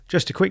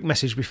Just a quick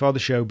message before the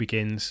show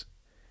begins.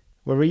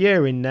 We're a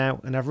year in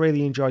now and I've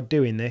really enjoyed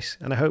doing this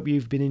and I hope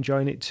you've been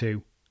enjoying it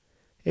too.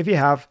 If you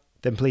have,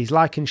 then please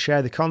like and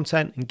share the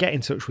content and get in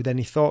touch with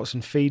any thoughts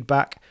and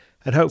feedback,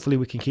 and hopefully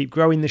we can keep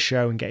growing the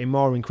show and getting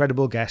more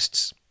incredible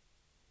guests.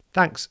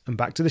 Thanks, and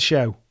back to the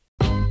show.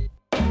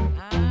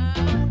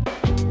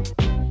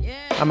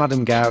 I'm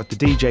Adam Gow, the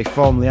DJ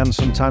formerly and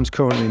sometimes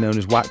currently known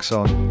as Wax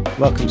On.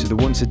 Welcome to the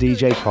Once a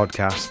DJ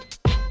podcast.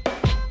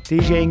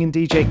 DJing and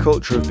DJ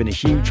culture have been a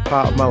huge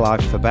part of my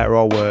life, for better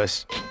or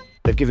worse.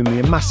 They've given me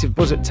a massive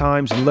buzz at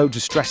times and loads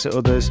of stress at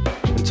others,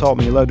 and taught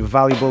me a load of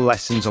valuable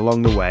lessons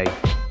along the way.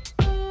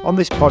 On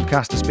this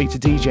podcast, I speak to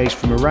DJs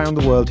from around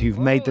the world who've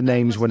made the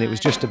names when it was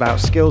just about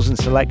skills and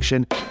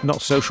selection,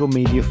 not social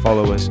media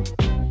followers.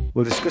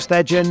 We'll discuss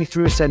their journey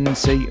through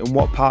ascendancy and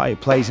what part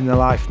it plays in their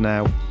life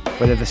now,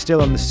 whether they're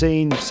still on the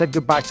scene, said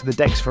goodbye to the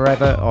decks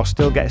forever, or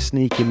still get a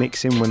sneaky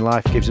mix in when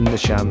life gives them the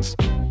chance.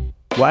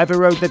 Whatever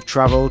road they've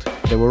travelled,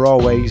 they were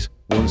always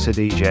once a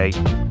DJ.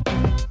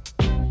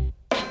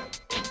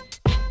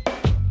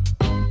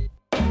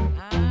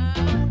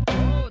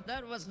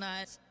 That was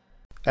nice.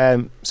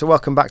 So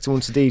welcome back to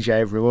Once a DJ,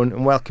 everyone,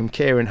 and welcome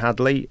Kieran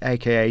Hadley,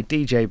 aka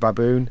DJ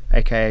Baboon,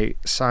 aka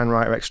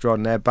signwriter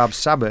extraordinaire Bab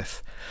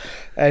Sabbath.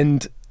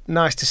 And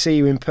nice to see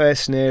you in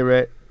person here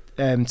at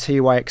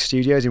TYX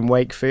Studios in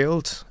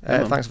Wakefield.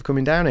 Thanks for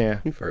coming down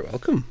here. You're very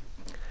welcome.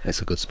 It's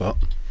a good spot.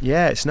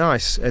 Yeah, it's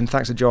nice, and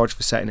thanks to George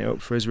for setting it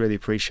up for us. Really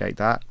appreciate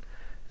that.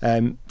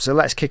 So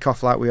let's kick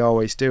off like we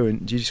always do.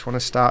 And do you just want to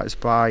start us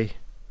by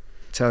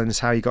telling us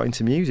how you got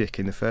into music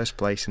in the first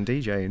place and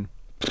DJing?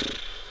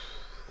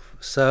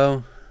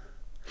 So,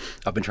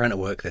 I've been trying to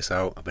work this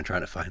out. I've been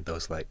trying to find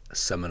those like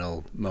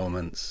seminal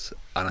moments,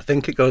 and I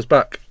think it goes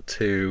back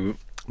to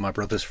my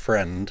brother's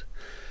friend,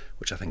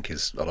 which I think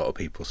is a lot of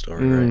people's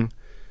story, right?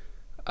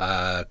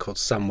 Called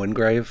Sam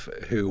Wingrave,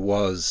 who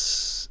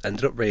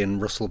ended up being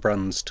Russell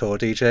Brand's tour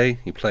DJ.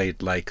 He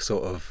played like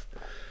sort of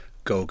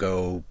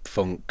go-go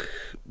funk,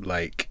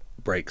 like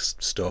breaks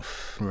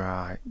stuff,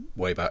 Right.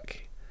 way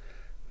back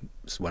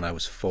when I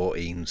was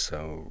 14,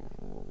 so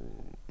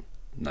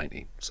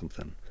 90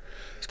 something.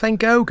 He's playing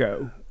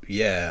go-go?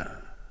 Yeah.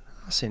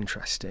 That's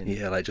interesting.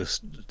 Yeah, like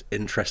just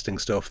interesting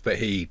stuff, but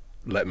he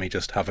let me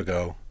just have a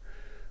go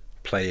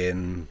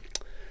playing.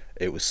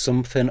 It was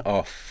something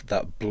off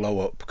that Blow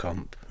Up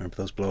comp. Remember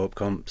those Blow Up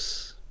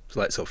comps? It's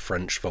like sort of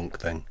French funk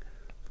thing.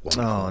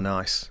 Wonderful. Oh,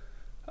 nice.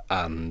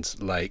 And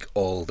like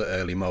all the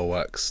early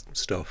Mowax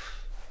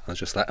stuff. I was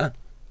just like, there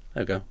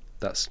we go.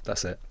 That's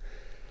it.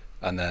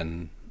 And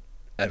then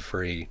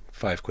every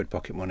 £5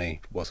 pocket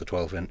money was a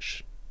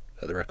 12-inch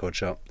at the record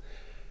shop.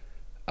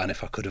 And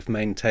if I could have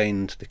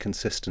maintained the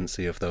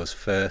consistency of those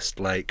first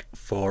like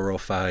 4 or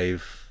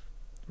 5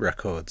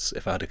 records,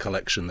 if I had a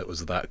collection that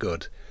was that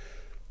good,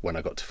 when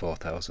I got to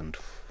 4,000,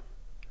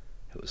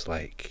 it was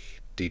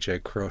like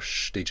DJ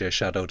Crush, DJ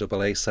Shadow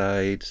double A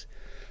side,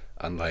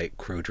 and like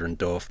Kruder and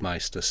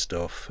Dorfmeister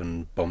stuff,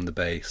 and Bomb the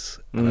Bass.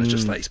 And I was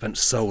just like, you spent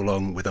so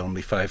long with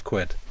only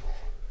 £5.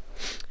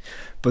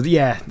 But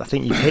yeah, I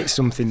think you've hit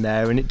something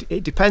there, and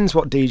it depends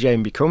what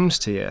DJing becomes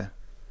to you.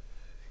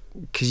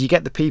 Because you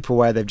get the people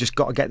where they've just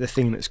got to get the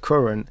thing that's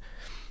current.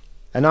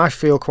 And I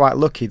feel quite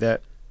lucky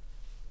that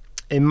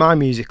in my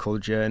musical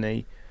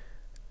journey,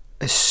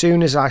 as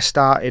soon as I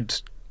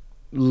started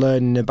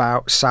learning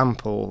about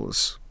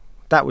samples,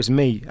 that was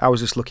me. I was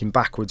just looking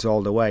backwards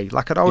all the way.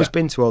 Like I'd always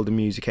been into older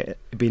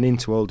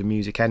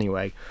music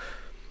anyway.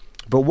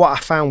 But what I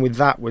found with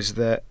that was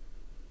that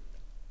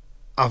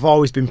I've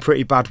always been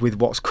pretty bad with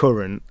what's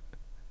current,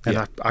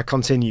 and I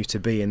continue to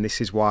be, and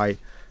this is why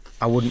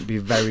I wouldn't be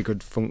a very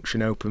good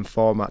function open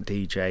format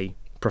DJ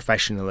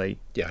professionally.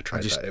 Yeah, I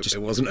tried that. It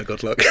wasn't a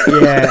good look.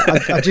 Yeah,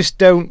 I just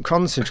don't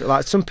concentrate.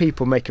 Like some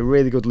people make a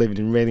really good living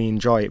and really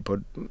enjoy it, but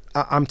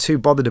I'm too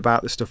bothered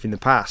about the stuff in the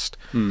past.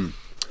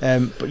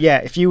 But yeah,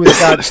 if you were the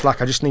guy that's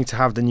like, I just need to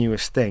have the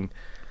newest thing,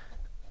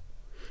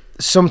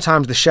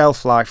 sometimes the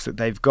shelf life that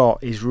they've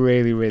got is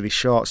really, really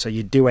short, so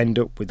you do end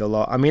up with a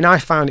lot. I mean, I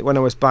found it when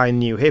I was buying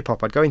new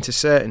hip-hop. I'd go into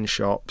certain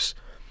shops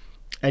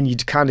and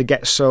you'd kind of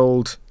get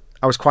sold.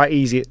 I was quite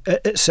easy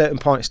at certain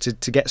points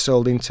to get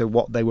sold into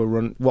what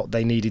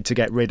they needed to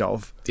get rid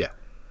of. Yeah.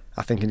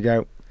 I think, and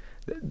go,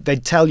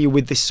 they'd tell you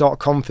with this sort of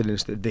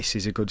confidence that this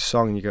is a good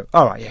song, and you go,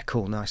 all right, yeah,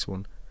 cool, nice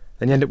one.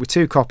 Then you end up with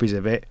 2 copies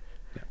of it.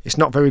 Yeah. It's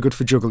not very good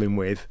for juggling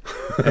with,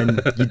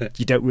 and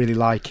you don't really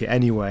like it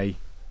anyway.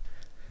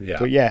 Yeah.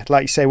 But yeah,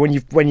 like you say, when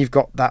you've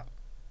got that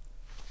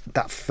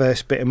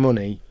first bit of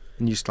money,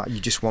 and you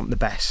just want the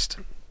best.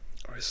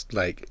 It's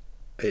like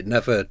it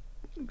never.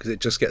 Because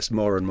it just gets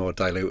more and more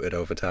diluted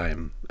over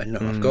time. And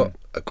I've got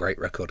a great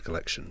record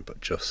collection,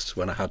 but just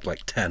when I had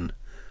like 10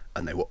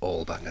 and they were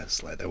all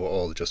bangers, like they were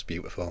all just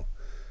beautiful,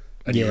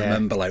 and you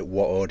remember like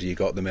what order you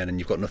got them in, and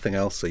you've got nothing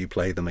else, so you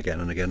play them again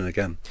and again and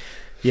again.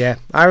 Yeah,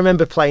 I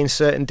remember playing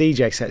certain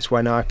DJ sets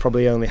when I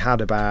probably only had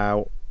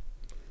about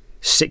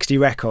 60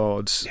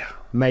 records,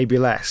 maybe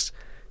less,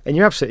 and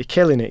you're absolutely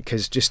killing it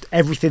because just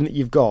everything that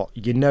you've got,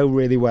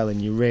 really well, and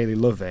you really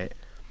love it.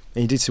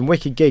 and you did some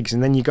wicked gigs,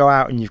 and then you go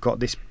out and you've got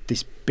this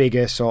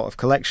bigger sort of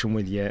collection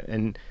with you,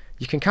 and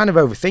you can kind of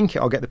overthink it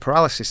or get the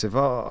paralysis of,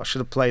 oh,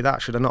 should I play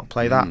that? Should I not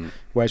play that?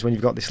 Whereas when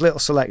you've got this little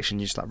selection,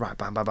 you're just like, right,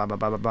 bang, bang, bang, bang,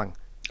 bang, bang.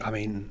 I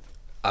mean,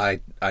 I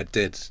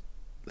did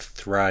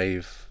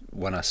thrive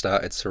when I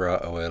started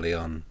Serato early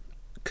on,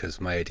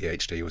 because my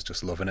ADHD was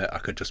just loving it. I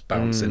could just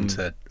bounce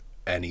into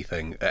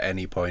anything at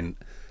any point,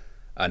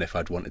 and if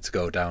I'd wanted to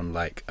go down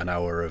like an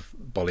hour of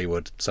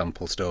Bollywood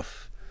sample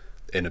stuff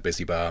in a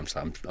busy bar, I'm just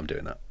like, I'm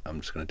doing that.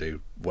 I'm just going to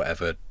do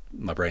whatever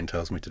my brain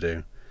tells me to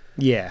do.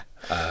 Yeah.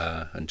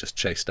 And just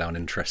chase down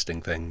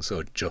interesting things,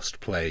 or just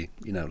play,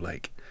 you know,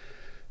 like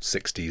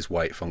 60s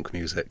white funk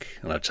music,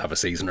 and I'd have a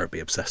season where I'd be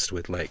obsessed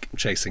with like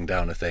chasing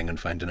down a thing and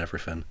finding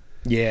everything.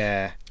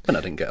 Yeah. And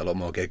I didn't get a lot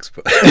more gigs,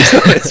 but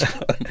it's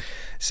fun.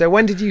 So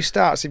when did you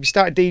start? So if you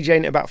started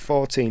DJing at about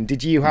 14,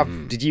 did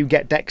you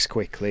get decks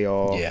quickly,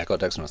 or? Yeah, I got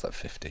decks when I was like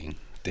 15.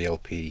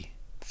 DLP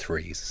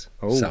 3s,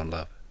 Oh. Sound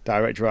Lab.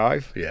 Direct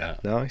drive? Yeah.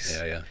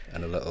 Nice. Yeah.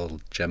 And a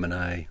little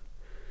Gemini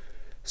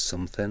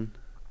something.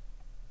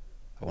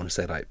 I want to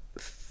say like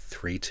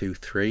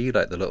 323,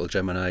 like the little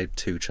Gemini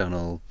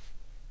 2-channel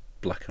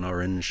black and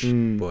orange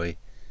boy.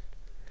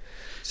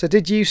 So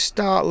did you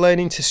start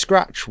learning to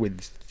scratch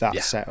with that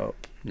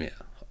setup? Yeah,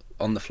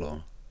 on the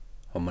floor,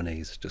 on my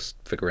knees, just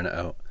figuring it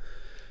out.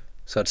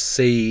 So I'd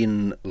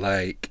seen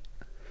like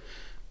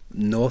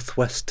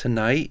Northwest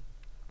Tonight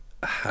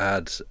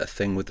had a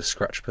thing with the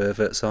scratch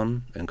perverts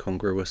on,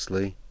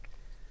 incongruously,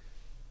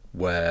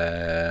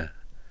 where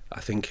I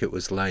think it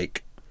was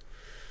like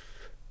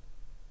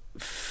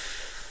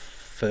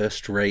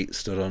First Rate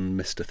stood on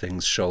Mr.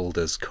 Thing's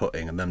shoulders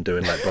cutting and them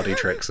doing like body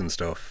tricks and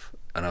stuff,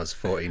 and I was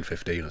 14,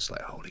 15. I was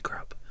like, holy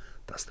crap,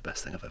 that's the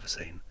best thing I've ever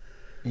seen.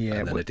 Yeah.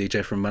 And then a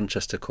DJ from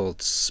Manchester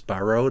called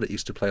Sparrow that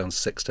used to play on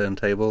 6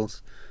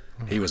 turntables,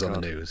 he was on the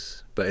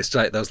news. But it's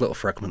like those little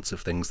fragments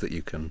of things that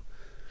you can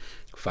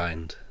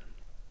find.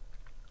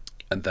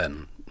 And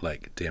then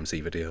like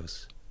DMC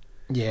videos.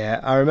 Yeah,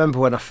 I remember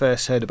when I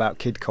first heard about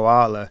Kid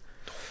Koala,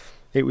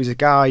 it was a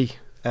guy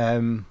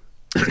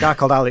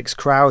called Alex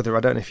Crowther.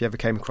 I don't know if you ever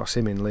came across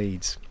him in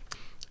Leeds.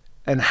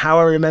 And how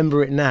I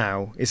remember it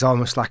now is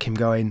almost like him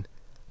going,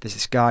 there's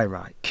this guy,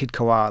 right, Kid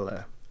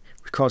Koala,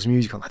 records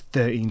music on like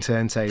 13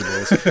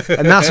 turntables.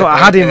 And that's what I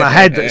had in my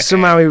head, that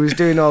somehow he was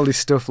doing all this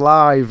stuff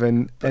live,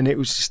 and it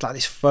was just like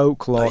this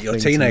folklore like your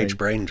thing teenage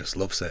brain just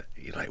loves it.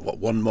 You're like, what,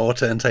 one more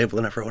turntable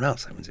than everyone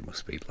else? That means it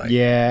must be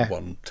like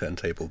one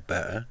turntable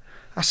better.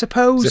 I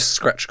suppose. Just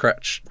scratch,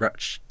 scratch,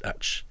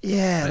 scratch.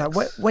 Yeah, mix.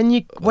 like when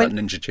you that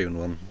Ninja Tune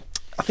one.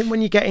 I think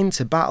when you get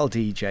into battle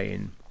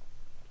DJing,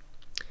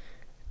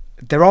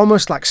 they're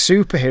almost like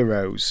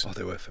superheroes. Oh,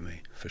 they were for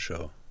me, for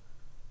sure.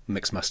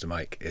 Mixmaster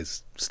Mike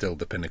is still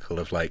the pinnacle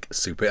of like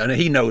super, and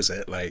he knows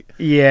it. Like,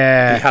 he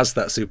has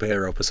that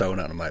superhero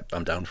persona, and I'm like,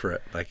 I'm down for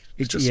it. Like,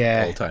 it's just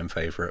all-time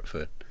favourite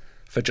for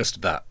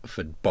just that,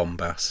 for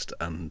bombast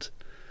and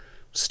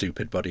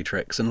stupid body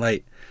tricks. And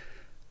like,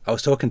 I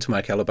was talking to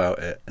Michael about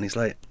it, and he's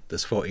like,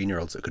 there's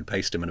 14-year-olds that could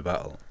paste him in a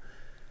battle,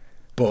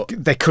 but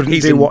they couldn't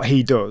do what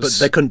he does.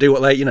 But they couldn't do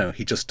what, like, you know,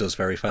 he just does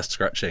very fast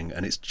scratching,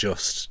 and he's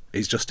just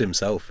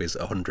himself. He's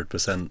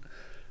 100%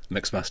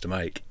 Mixmaster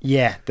Mike.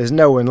 Yeah, there's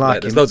no one like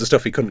him. There's loads of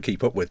stuff he couldn't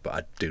keep up with, but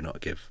I do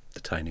not give the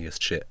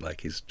tiniest shit.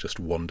 Like, he's just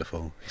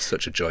wonderful. He's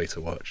such a joy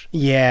to watch.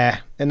 Yeah,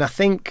 and I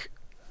think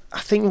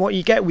what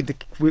you get with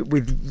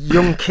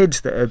young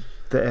kids that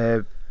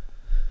are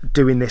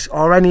doing this,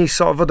 or any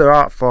sort of other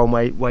art form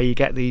where you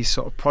get these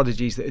sort of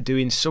prodigies that are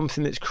doing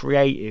something that's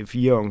creative,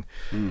 young.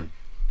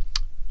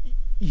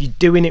 You're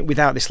doing it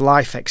without this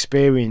life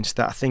experience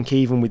that I think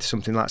even with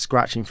something like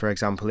scratching, for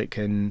example, it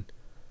can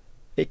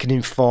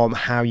inform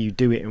how you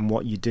do it and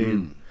what you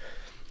do.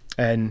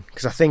 And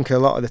because I think a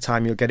lot of the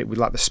time you'll get it with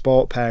like the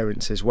sport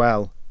parents as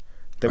well,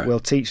 that will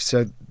teach,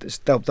 so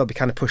they'll be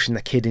kind of pushing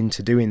the kid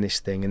into doing this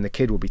thing, and the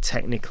kid will be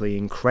technically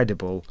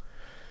incredible,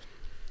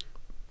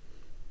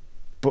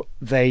 but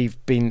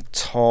they've been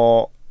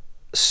taught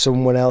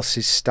someone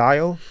else's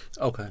style.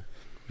 Okay.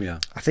 Yeah.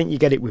 I think you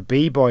get it with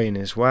b-boying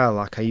as well.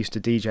 Like, I used to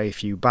DJ a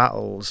few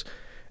battles,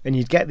 and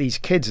you'd get these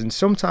kids, and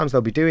sometimes they'll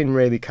be doing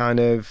really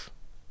kind of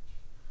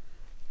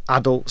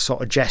adult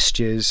sort of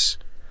gestures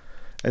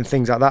and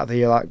things like that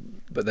you're like,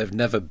 but they've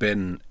never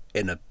been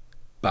in a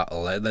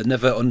battle. They've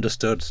never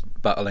understood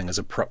battling as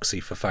a proxy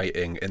for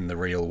fighting in the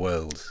real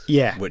world.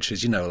 Yeah. Which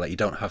is, you know, like, you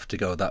don't have to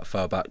go that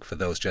far back for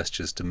those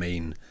gestures to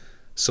mean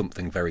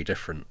something very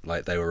different.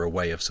 Like, they were a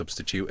way of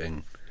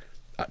substituting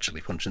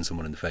actually punching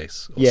someone in the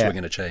face or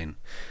swinging a chain.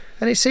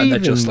 And it's and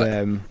even just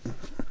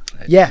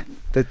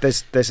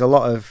there's a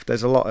lot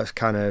of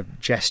kind of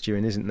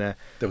gesturing, isn't there?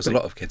 There was a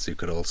lot of kids who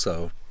could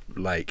also,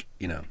 like,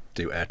 you know,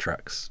 do air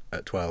tracks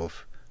at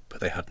 12,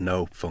 but they had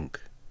no funk.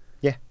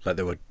 Yeah. Like,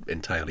 they were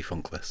entirely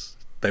funkless.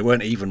 They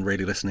weren't even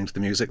really listening to the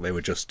music, they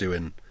were just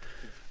doing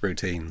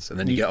routines. And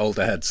then you get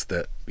older heads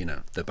that, you know,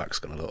 their back's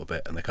gone a little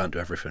bit and they can't do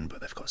everything,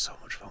 but they've got so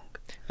much funk.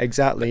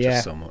 Exactly,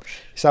 Just so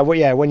much. So,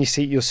 when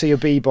you'll see a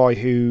b-boy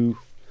who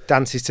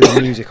dances to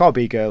the music, or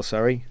b-girl,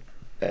 sorry,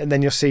 and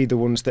then you'll see the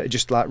ones that are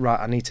just like, right,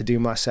 I need to do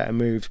my set of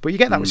moves. But you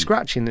get that with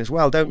scratching as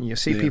well, don't you? You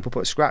see people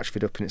put a scratch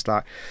vid up and it's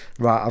like,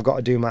 right, I've got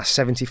to do my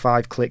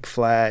 75 click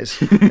flares,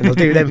 and they'll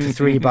do them for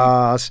 3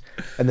 bars,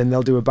 and then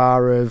they'll do a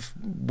bar of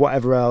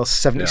whatever else,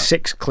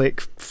 76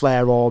 click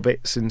flare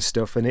orbits and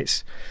stuff, and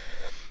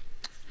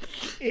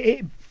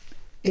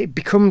it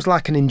becomes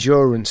like an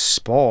endurance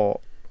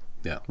sport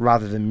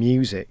rather than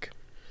music.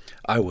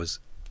 I was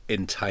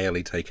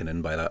entirely taken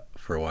in by that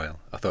for a while.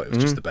 I thought it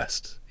was just the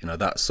best. You know,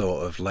 that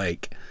sort of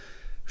like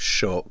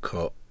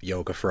shortcut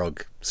yoga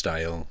frog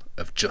style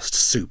of just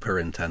super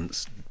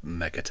intense,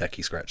 mega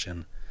techie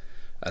scratching.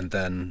 And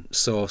then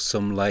saw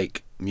some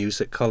like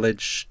music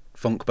college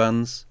funk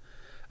bands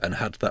and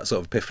had that sort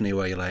of epiphany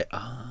where you're like,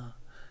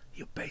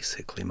 you're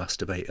basically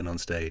masturbating on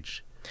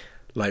stage.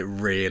 Like,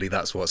 really,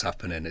 that's what's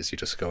happening, is you're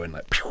just going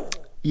like... Pew!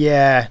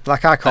 Yeah,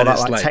 like I call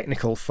that like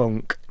technical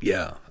funk.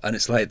 Yeah, and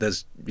it's like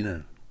there's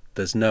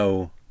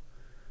no...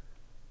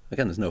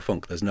 Again, there's no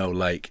funk, there's no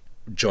like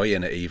joy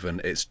in it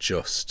even, it's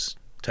just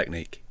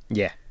technique.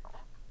 Yeah.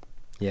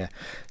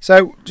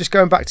 So, just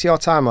going back to your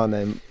timeline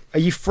then, are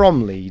you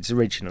from Leeds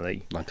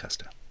originally?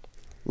 Lancaster?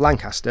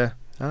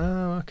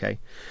 Oh, okay.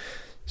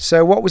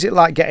 So what was it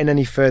like getting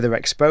any further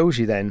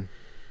exposure then?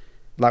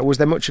 Like, was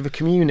there much of a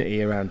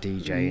community around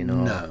DJing? Or?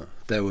 No,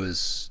 there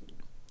was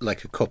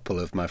like a couple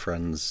of my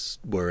friends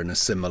were in a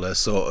similar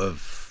sort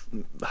of,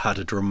 had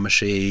a drum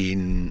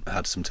machine,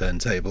 had some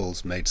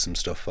turntables, made some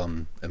stuff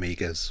on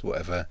Amigas,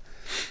 whatever.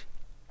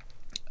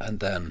 And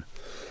then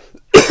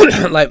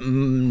like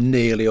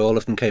nearly all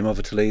of them came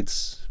over to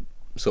Leeds,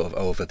 sort of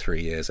over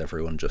 3 years,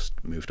 everyone just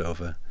moved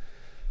over.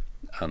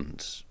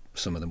 And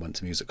some of them went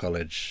to music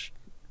college.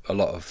 A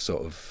lot of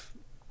sort of,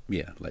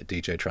 like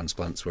DJ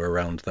transplants were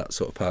around that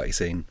sort of party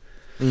scene.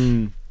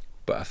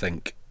 But I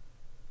think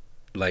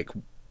like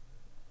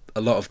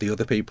a lot of the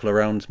other people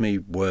around me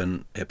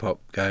weren't hip-hop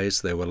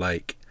guys. They were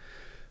like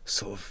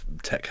sort of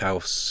tech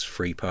house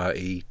free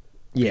party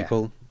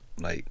people.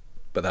 Like,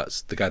 but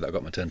that's the guy that I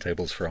got my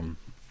turntables from.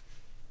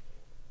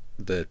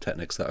 The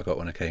Technics that I got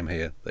when I came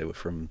here, they were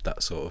from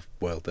that sort of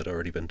world that had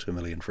already been to a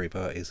million free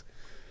parties.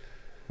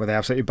 Were they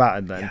absolutely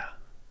battered then? Yeah,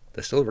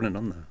 they're still running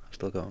on though.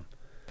 Still going.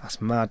 That's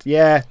mad.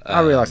 Yeah,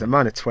 I realise that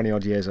mine are 20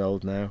 odd years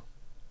old now.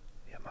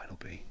 Yeah, mine will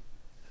be.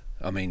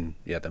 I mean,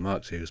 yeah, they're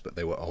Mark IIs, but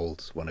they were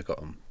old when I got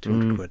them.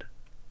 200 quid.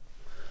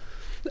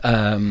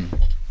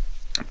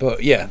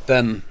 But yeah,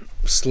 then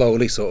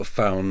slowly sort of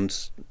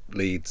found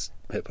Leeds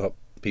hip hop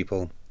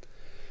people.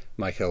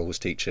 Michael was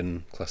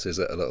teaching classes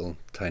at a little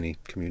tiny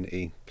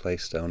community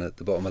place down at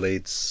the bottom of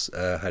Leeds,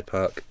 Hyde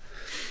Park.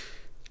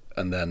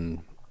 And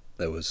then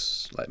there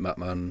was like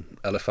Matman,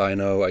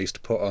 Elefino. I used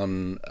to put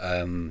on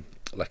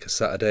like a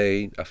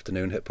Saturday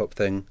afternoon hip hop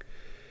thing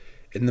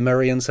in the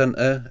Merrion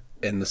Centre,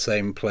 in the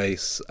same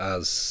place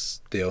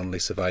as the only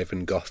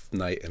surviving goth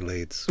night in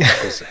Leeds,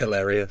 which was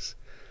hilarious.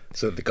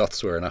 So the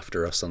goths were in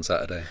after us on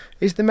Saturday.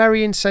 Is the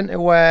Merrion Centre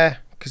where,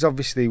 because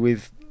obviously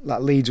with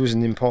like Leeds was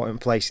an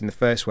important place in the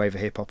first wave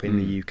of hip hop in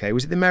the UK,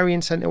 was it the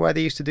Merrion Centre where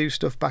they used to do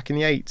stuff back in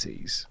the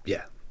 80s?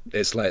 Yeah,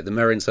 it's like the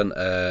Merrion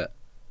Centre,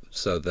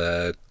 so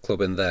the club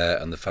in there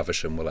and the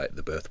Faversham were like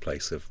the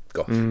birthplace of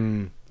goth,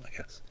 I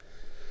guess.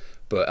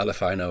 But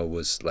Elefino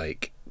was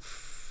like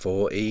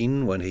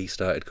 14 when he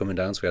started coming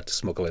down, so we had to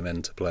smuggle him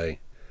in to play.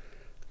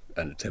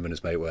 And Tim and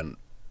his mate weren't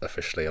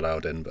officially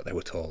allowed in, but they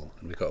were tall,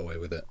 and we got away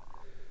with it.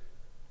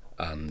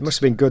 And it must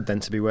have been good then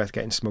to be worth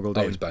getting smuggled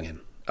in. Oh, it was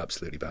banging,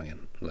 absolutely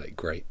banging, like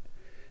great.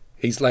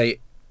 He's like,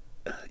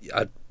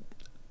 I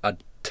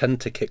tend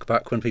to kick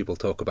back when people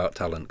talk about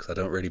talent because I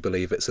don't really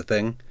believe it's a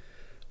thing,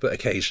 but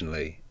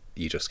occasionally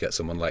you just get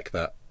someone like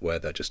that where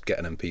they're just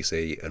getting an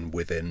MPC and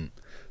within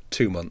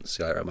 2 months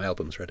you're like, right, my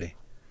album's ready.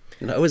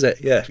 You know, is it?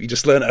 Yeah, you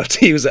just learn how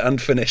to use it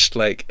and finished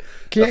like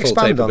Can you a full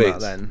expand tape of on beats. that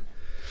then?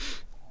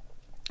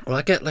 Well,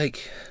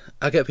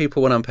 I get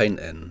people when I'm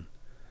painting,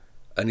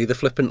 and either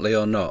flippantly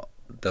or not,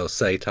 they'll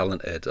say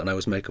talented, and I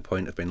always make a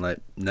point of being like,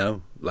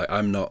 no, like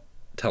I'm not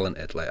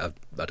talented. Like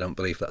I don't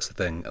believe that's the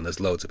thing. And there's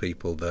loads of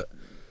people that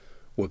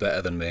were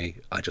better than me.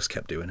 I just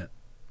kept doing it.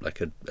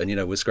 And you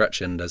know, with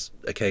scratching, there's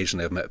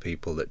occasionally I've met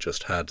people that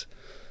just had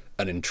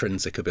an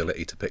intrinsic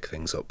ability to pick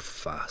things up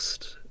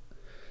fast,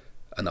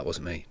 and that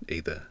wasn't me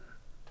either.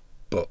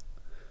 But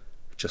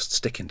just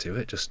sticking to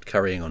it, just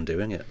carrying on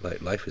doing it.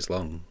 Like, life is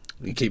long.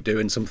 You keep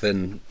doing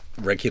something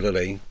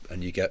regularly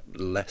and you get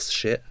less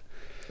shit.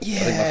 Yeah.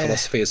 I think my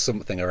philosophy is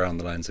something around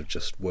the lines of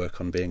just work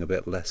on being a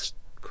bit less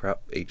crap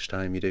each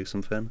time you do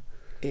something.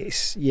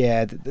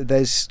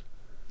 There's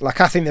like,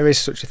 I think there is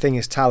such a thing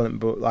as talent,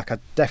 but like I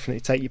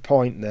definitely take your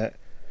point that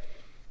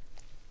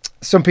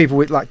some people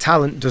with like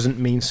talent doesn't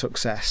mean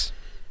success.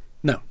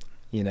 No.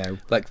 You know,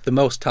 like the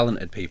most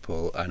talented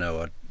people I know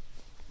are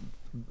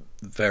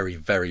very,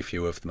 very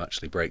few of them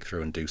actually break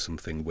through and do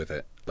something with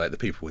it. Like the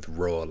people with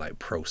raw like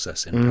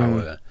processing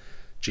power,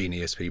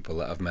 genius people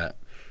that I've met,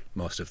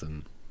 most of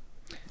them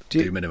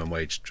do minimum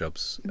wage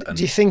jobs. And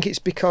do you think it's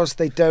because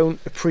they don't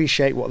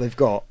appreciate what they've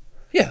got?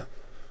 Yeah,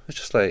 it's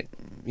just like,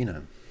 you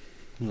know,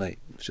 like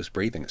it's just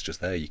breathing. It's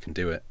just there. You can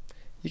do it.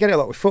 You get it a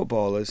lot with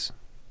footballers.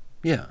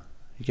 Yeah.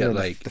 You get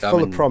they're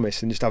full of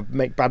promise and just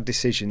make bad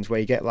decisions, where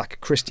you get like a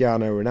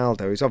Cristiano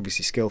Ronaldo, who's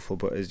obviously skillful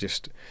but has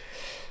just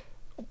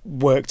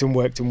worked and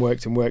worked and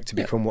worked and worked to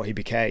become what he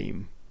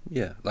became.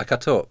 Yeah, like I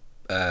taught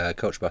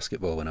coach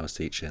basketball when I was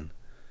teaching,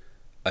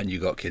 and you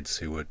got kids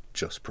who were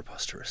just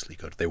preposterously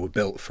good. They were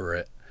built for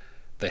it.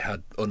 They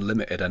had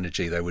unlimited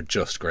energy. They were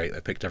just great.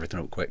 They picked everything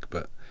up quick,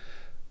 but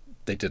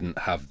they didn't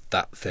have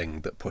that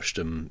thing that pushed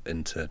them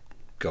into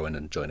going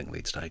and joining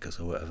Leeds Tigers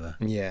or whatever.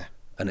 Yeah.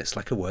 And it's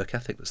like a work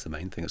ethic that's the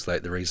main thing. It's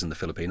like the reason the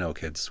Filipino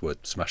kids were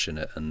smashing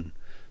it and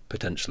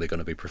potentially going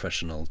to be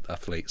professional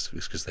athletes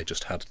was because they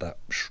just had that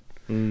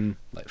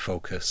like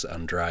focus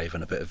and drive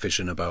and a bit of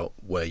vision about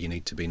where you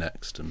need to be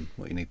next and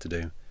what you need to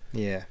do.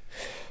 Yeah.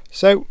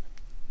 So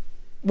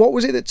what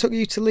was it that took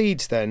you to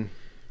Leeds then?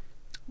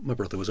 My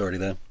brother was already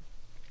there.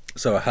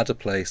 So I had a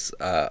place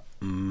at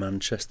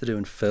Manchester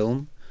doing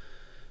film,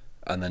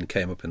 and then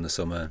came up in the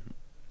summer,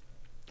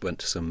 went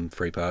to some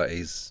free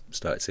parties,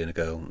 started seeing a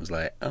girl, and was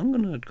like, I'm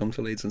going to come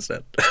to Leeds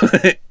instead.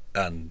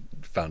 And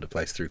found a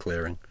place through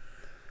clearing.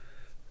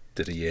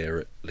 Did a year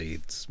at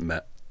Leeds,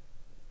 met,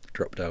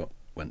 dropped out,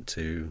 went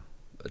to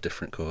a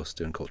different course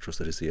doing cultural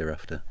studies the year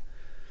after.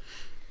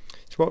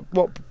 So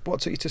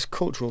what took you to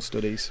cultural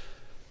studies?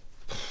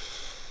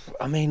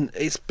 I mean,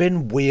 it's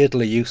been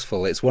weirdly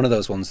useful. It's one of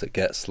those ones that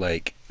gets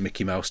like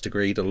Mickey Mouse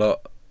degreed a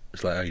lot.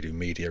 It's like, oh, you do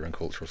media and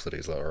cultural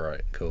studies. Like, all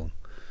right, cool.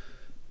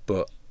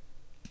 But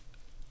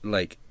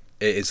like,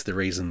 it is the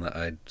reason that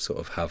I sort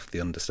of have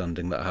the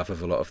understanding that I have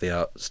of a lot of the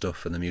art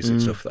stuff and the music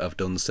stuff that I've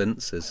done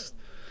since, is,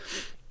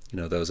 you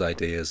know, those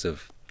ideas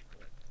of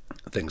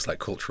things like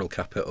cultural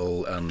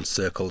capital and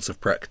circles of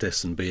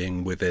practice and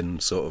being within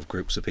sort of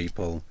groups of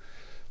people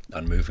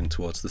and moving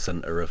towards the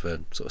centre of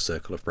a sort of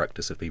circle of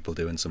practice of people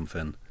doing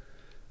something.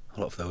 A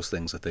lot of those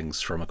things are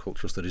things from a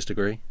cultural studies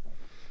degree.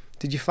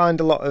 Did you find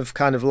a lot of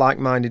kind of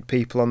like-minded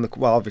people on the...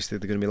 Well, obviously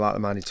they're going to be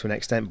like-minded to an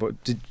extent,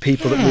 but did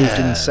people that moved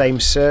in the same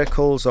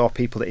circles, or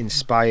people that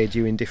inspired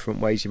you in different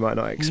ways you might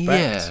not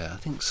expect? Yeah, I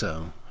think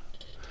so.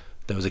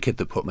 There was a kid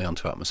that put me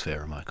onto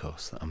Atmosphere in my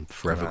course that I'm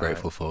forever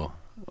grateful for.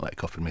 Like,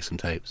 copied me some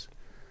tapes.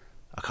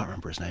 I can't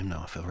remember his name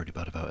now. I feel really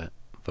bad about it.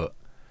 But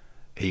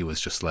he was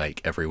just like,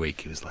 every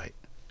week he was like,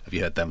 have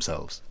you heard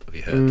Themselves? Have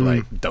you heard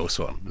like Dose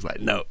One? I was like,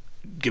 no,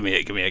 give me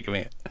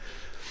it.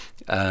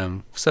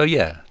 So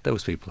yeah, there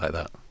was people like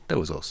that. There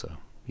was also,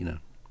 you know,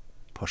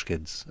 posh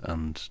kids,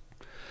 and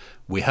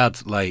we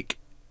had like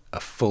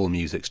a full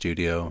music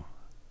studio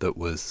that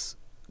was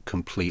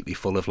completely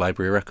full of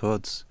library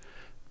records,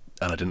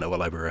 and I didn't know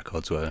what library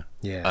records were.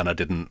 Yeah. And I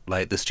didn't,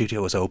 like, the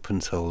studio was open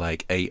till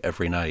like 8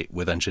 every night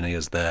with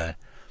engineers there.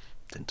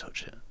 Didn't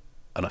touch it.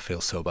 And I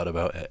feel so bad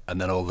about it.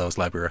 And then all those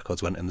library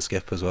records went in the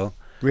skip as well.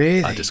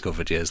 Really? I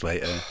discovered years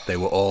later they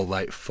were all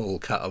like full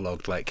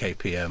catalogued, like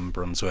KPM,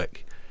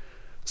 Brunswick,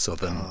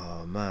 Southern.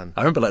 Oh man!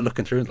 I remember like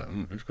looking through and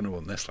like, who's going to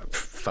want this? Like,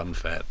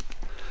 fanfare,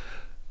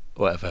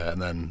 whatever.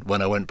 And then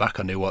when I went back,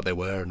 I knew what they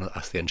were, and I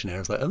asked the engineer. I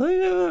was like, "Are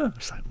they?" I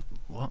was like,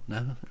 "What?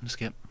 No,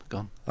 skip,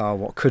 gone." Oh,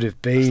 what could have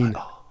been?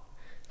 Like, oh.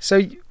 So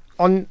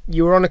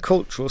you were on a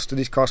cultural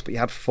studies course, but you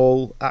had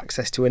full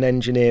access to an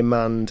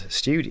engineer-manned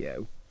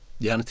studio.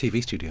 Yeah, and a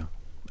TV studio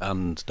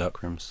and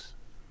dark rooms.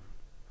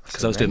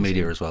 Because I was doing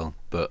media as well,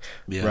 but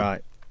yeah.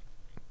 Right.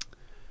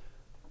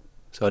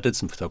 So I did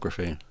some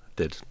photography,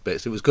 but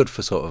it was good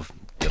for sort of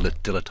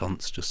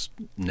dilettantes, just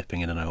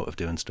nipping in and out of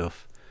doing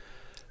stuff.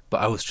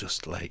 But I was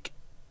just like,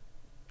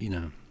 you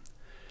know,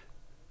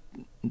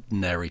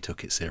 nary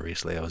took it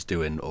seriously. I was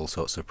doing all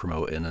sorts of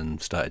promoting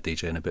and started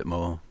DJing a bit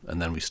more.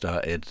 And then we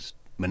started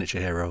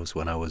Miniature Heroes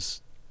when I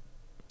was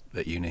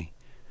at uni,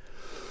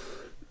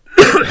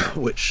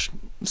 which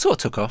sort of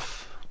took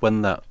off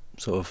when that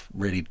sort of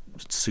really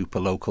super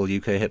local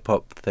UK hip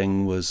hop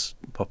thing was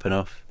popping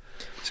off.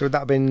 So would that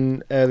have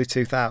been early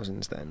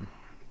 2000s then?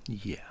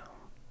 Yeah,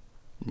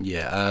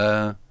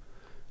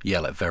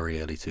 like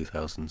very early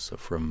 2000s. So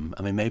from,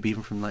 I mean, maybe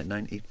even from like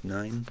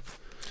 99.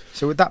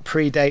 So would that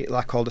predate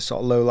like all the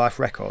sort of low life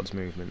records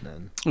movement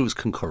then? It was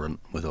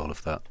concurrent with all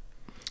of that.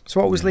 So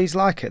what was Leeds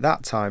like at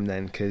that time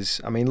then? Because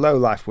I mean, low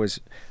life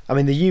was, I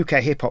mean, the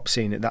UK hip hop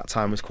scene at that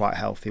time was quite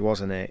healthy,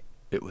 wasn't it?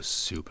 It was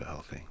super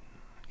healthy.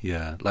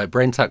 Yeah, like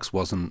Brain Tax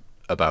wasn't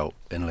about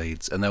in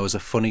Leeds, and there was a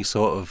funny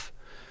sort of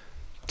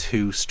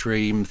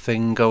two-stream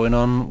thing going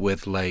on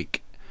with,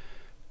 like,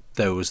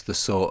 there was the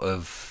sort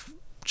of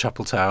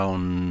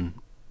Chapeltown,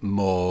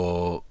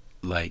 more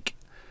like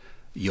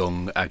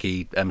young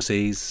Aggie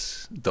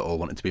MCs that all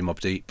wanted to be Mobb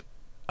Deep,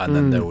 and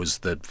then there was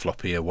the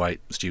floppier white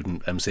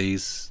student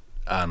MCs,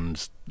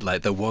 and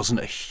like there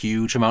wasn't a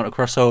huge amount of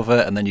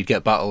crossover, and then you'd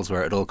get battles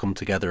where it'd all come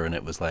together, and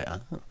it was like,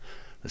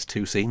 there's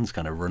two scenes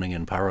kind of running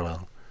in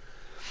parallel.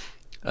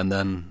 And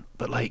then,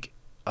 but like,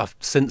 I've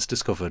since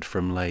discovered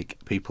from like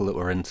people that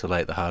were into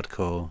like the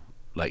hardcore,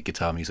 like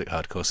guitar music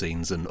hardcore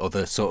scenes and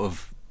other sort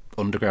of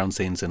underground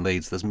scenes in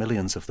Leeds, there's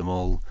millions of them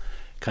all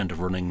kind of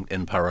running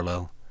in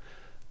parallel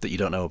that you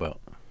don't know about.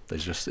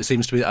 There's just, it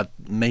seems to be,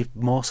 maybe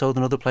more so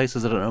than other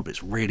places, I don't know, but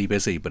it's really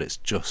busy, but it's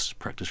just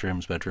practice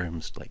rooms,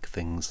 bedrooms, like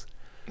things.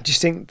 Do you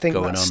think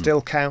that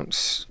still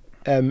counts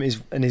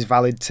is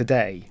valid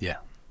today? Yeah,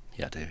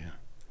 I do. Yeah.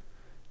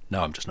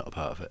 No, I'm just not a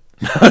part of it.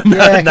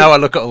 Yeah, now I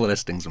look at all the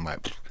listings and I'm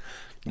like,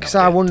 because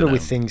I wonder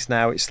with things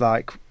now, it's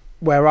like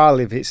where I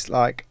live, it's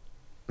like,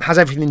 has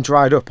everything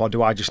dried up, or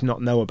do I just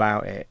not know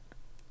about it?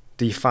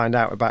 Do you find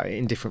out about it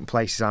in different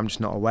places I'm just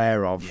not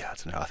aware of? Yeah, I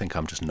don't know. I think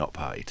I'm just not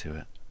party to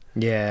it.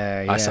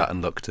 Yeah. I sat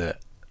and looked at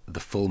the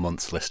full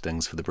month's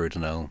listings for the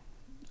Brudenell,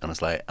 and I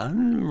was like, I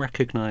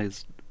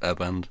recognise a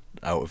band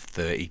out of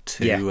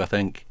 32, I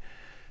think.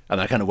 And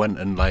I kind of went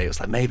and like, it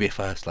was like, maybe if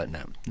I was like, no,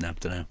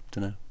 don't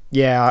know.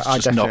 Yeah, it's I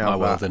just definitely not my have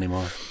world that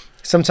anymore.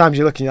 Sometimes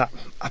you're looking at,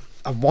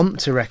 I want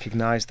to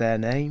recognise their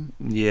name.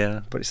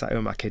 Yeah. But it's like, who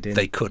am I kidding?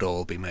 They could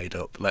all be made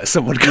up. Like,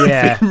 someone could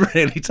be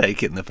really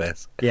taking the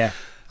piss. Yeah.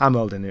 I'm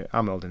old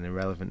and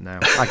irrelevant now.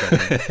 I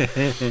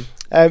get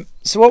it.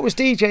 So what was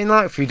DJing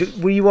like for you?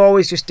 Were you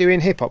always just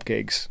doing hip-hop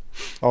gigs?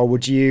 Or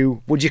would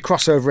you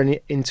cross over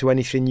into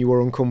anything you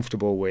were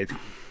uncomfortable with?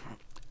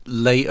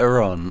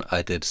 Later on,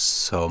 I did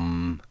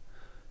some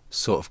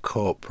sort of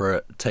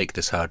corporate, take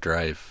this hard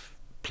drive,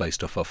 play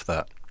stuff off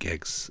that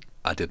gigs.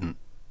 I didn't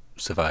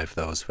survive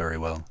those very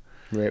well.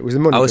 Right. Was the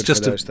money good for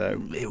those, though?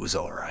 It was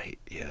all right,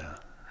 yeah.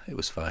 It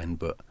was fine,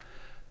 but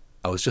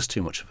I was just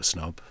too much of a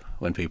snob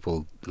when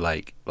people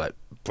like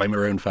play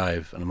Maroon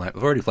 5, and I'm like,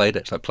 I've already played it.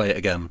 It's like, play it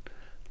again.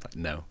 Like,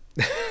 no.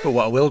 But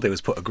what I will do is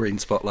put a green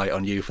spotlight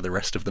on you for the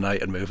rest of the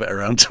night and move it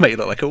around to make you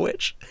look like a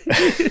witch.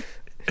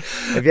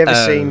 Have you ever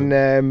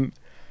seen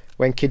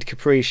when Kid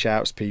Capri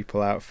shouts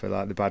people out for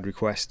like the bad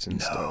requests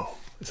and stuff? No.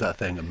 Is that a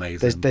thing?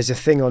 Amazing. There's a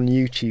thing on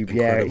YouTube.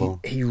 Incredible.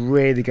 Yeah, he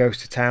really goes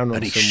to town on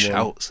someone. And he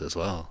shouts as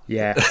well.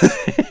 Yeah.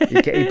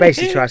 he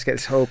basically tries to get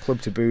this whole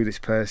club to boo this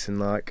person.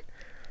 Like,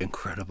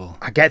 incredible.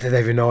 I get that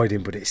they've annoyed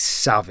him, but it's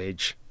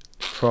savage.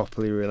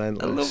 Properly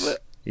relentless. I love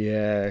it.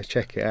 Yeah,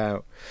 check it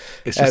out.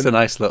 It's just a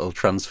nice little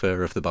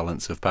transfer of the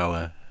balance of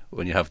power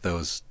when you have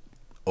those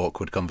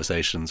awkward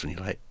conversations and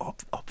you're like,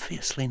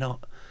 obviously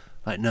not.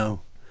 Like,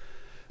 no.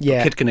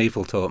 Yeah. Kid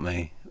Knievel taught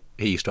me.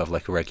 He used to have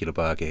like a regular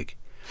bar gig,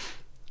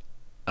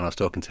 and I was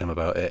talking to him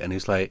about it, and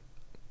he's like,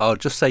 "Oh,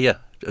 just say yeah."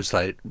 It's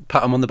like,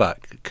 pat them on the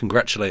back,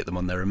 congratulate them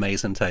on their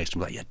amazing taste.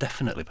 I'm like, "Yeah,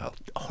 definitely, pal,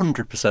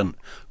 100%,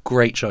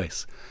 great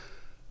choice."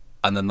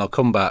 And then they'll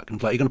come back and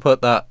be like, "You're gonna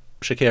put that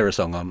Shakira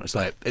song on?" It's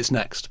like, "It's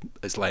next."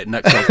 It's like,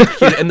 next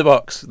song in the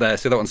box. There,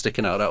 see that one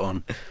sticking out. That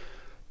one.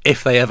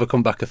 If they ever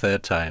come back a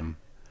third time,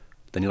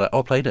 then you're like, "Oh,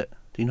 I played it.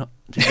 Were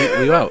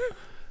you out?"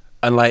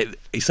 And like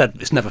he said,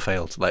 it's never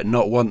failed. Like,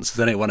 not once has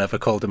anyone ever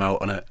called him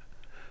out on it.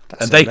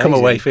 That's and they amazing. come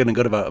away feeling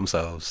good about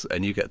themselves,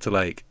 and you get to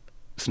like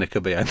snicker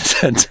behind the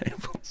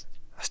turntables.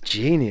 That's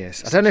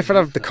genius. I don't know if I'd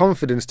have the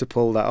confidence to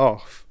pull that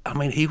off. I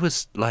mean, he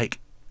was like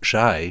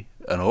shy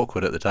and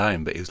awkward at the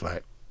time, but he was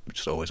like, it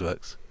just always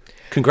works.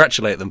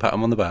 Congratulate them, pat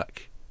them on the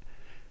back.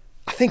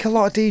 I think a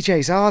lot of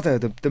DJs are, though.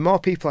 The more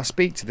people I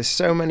speak to, there's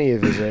so many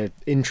of us are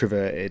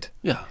introverted.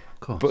 Yeah, of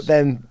course. But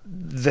then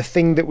the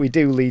thing that we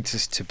do leads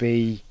us to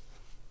be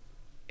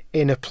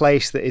in a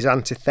place that is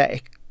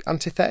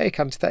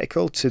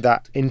antithetical to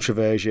that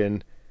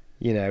introversion,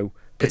 you know,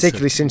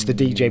 particularly since the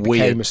DJ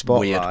became a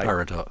spotlight. Weird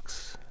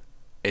paradox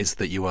is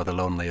that you are the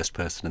loneliest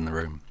person in the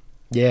room.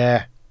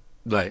 Yeah.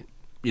 Like,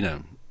 you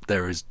know,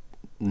 there is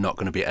not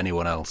going to be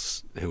anyone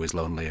else who is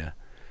lonelier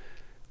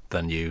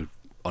than you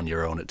on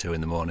your own at 2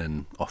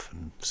 a.m,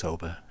 often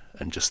sober,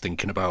 and just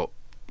thinking about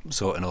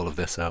sorting all of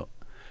this out.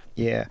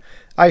 Yeah.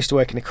 I used to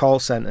work in a call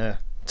centre,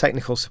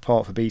 technical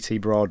support for BT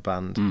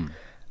Broadband,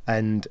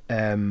 and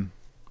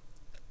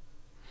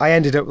I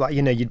ended up like,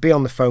 you know, you'd be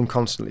on the phone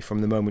constantly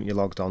from the moment you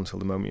logged on till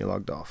the moment you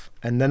logged off.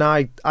 And then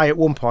I at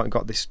one point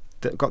got this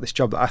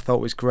job that I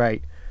thought was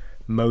great,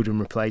 modem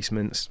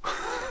replacements.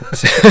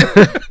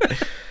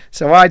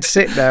 So I'd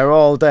sit there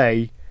all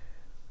day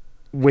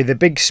with a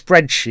big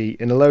spreadsheet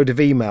and a load of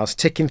emails,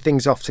 ticking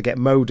things off to get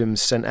modems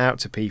sent out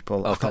to people.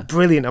 Okay. I thought,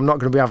 brilliant! I'm not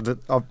going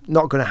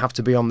to have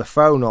to be on the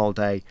phone all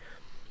day.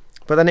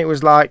 But then it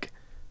was like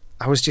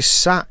I was just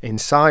sat in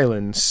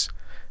silence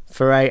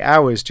for 8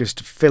 hours,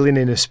 just filling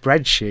in a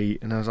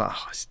spreadsheet, and I was like,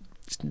 it's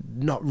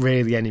not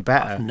really any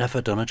better. I've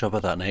never done a job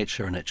of that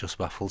nature, and it just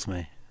baffles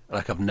me.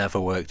 Like, I've never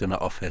worked in an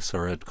office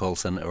or a call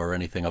centre or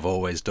anything. I've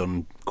always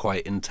done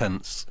quite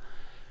intense,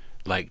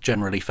 like,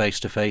 generally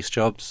face-to-face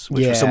jobs,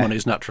 which for someone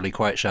who's naturally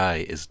quite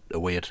shy is a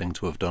weird thing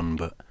to have done.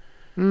 But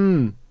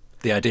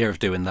the idea of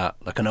doing that,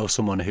 like, I know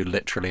someone who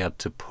literally had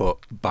to put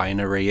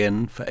binary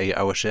in for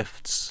 8-hour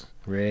shifts.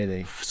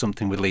 Really?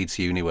 Something with Leeds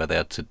Uni where they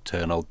had to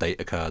turn old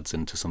data cards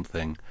into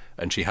something,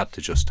 and she had to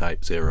just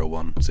type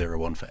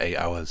 0101 for 8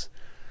 hours.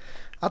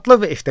 I'd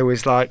love it if there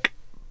was, like,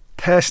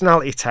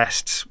 personality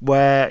tests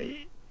where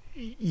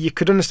you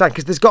could understand,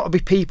 because there's got to be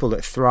people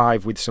that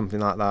thrive with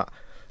something like that.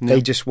 They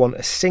just want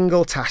a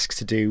single task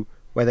to do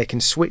where they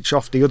can switch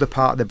off the other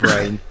part of the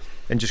brain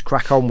and just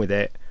crack on with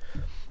it.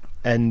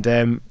 And,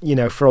 you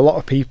know, for a lot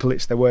of people,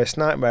 it's their worst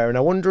nightmare. And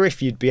I wonder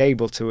if you'd be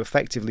able to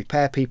effectively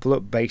pair people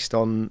up based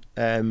on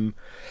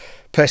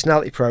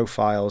personality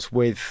profiles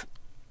with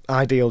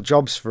ideal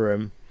jobs for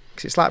them.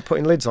 Because it's like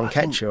putting lids on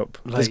ketchup.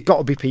 There's got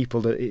to be people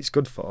that it's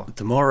good for.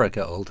 The more I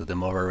get older, the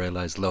more I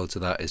realise loads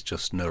of that is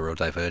just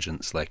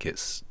neurodivergence. Like,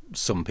 it's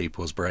some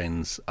people's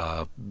brains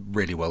are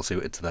really well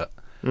suited to that.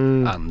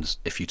 And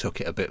if you took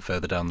it a bit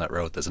further down that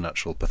road, there's an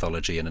actual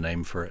pathology and a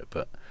name for it.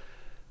 But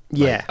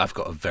yeah, I've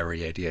got a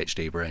very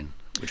ADHD brain,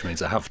 which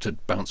means I have to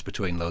bounce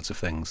between loads of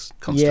things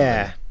constantly.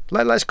 Yeah.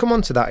 Let's come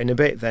on to that in a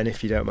bit then,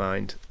 if you don't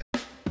mind.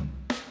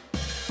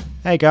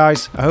 Hey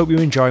guys, I hope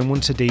you're enjoying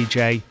Want to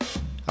DJ.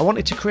 I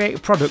wanted to create a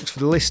product for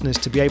the listeners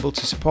to be able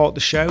to support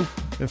the show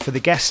and for the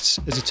guests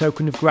as a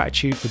token of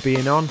gratitude for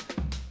being on.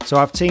 So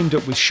I've teamed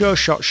up with Sure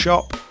Shot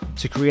Shop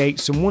to create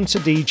some Want to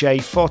DJ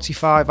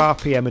 45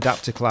 RPM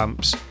adapter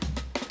clamps.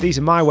 These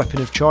are my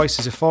weapon of choice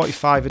as a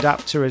 45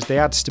 adapter, as they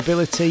add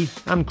stability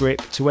and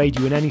grip to aid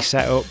you in any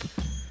setup.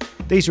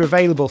 These are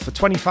available for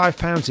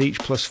 £25 each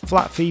plus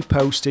flat fee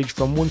postage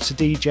from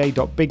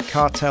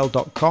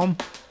wantodj.bigcartel.com.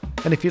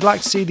 And if you'd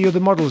like to see the other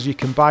models you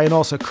can buy and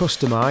also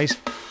customise,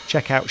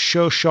 check out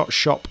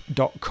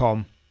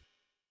sureshotshop.com.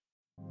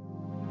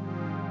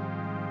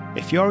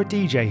 If you're a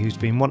DJ who's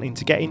been wanting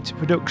to get into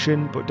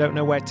production but don't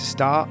know where to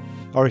start,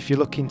 or if you're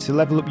looking to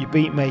level up your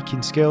beat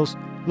making skills,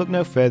 look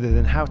no further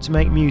than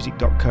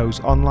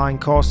howtomakemusic.co's online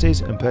courses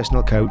and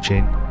personal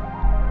coaching.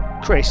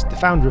 Chris, the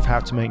founder of How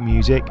to Make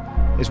Music,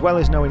 as well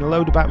as knowing a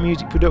load about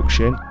music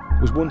production,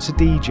 was once a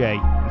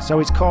DJ, and so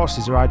his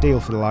courses are ideal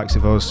for the likes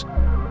of us.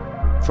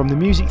 From the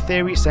Music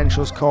Theory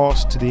Essentials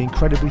course to the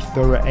incredibly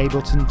thorough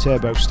Ableton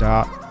Turbo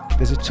Start,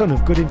 there's a ton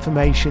of good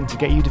information to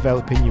get you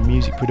developing your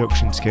music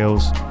production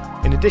skills.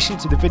 In addition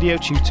to the video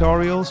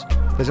tutorials,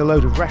 there's a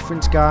load of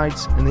reference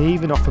guides, and they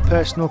even offer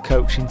personal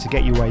coaching to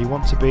get you where you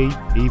want to be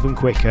even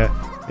quicker.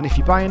 And if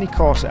you buy any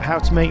course at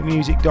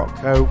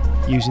howtomakemusic.co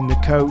using the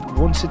code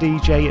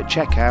ONCEADJ at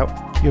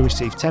checkout, you'll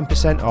receive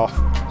 10% off.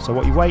 So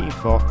what are you waiting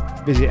for?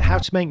 Visit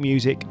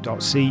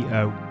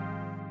howtomakemusic.co.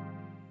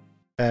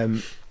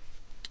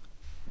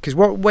 Because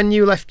when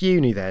you left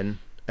uni then,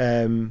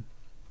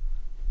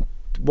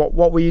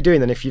 what were you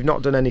doing then if you've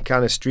not done any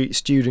kind of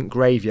student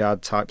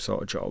graveyard type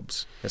sort of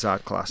jobs, as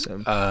I'd class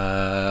them?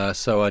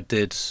 So I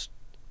did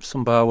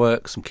some bar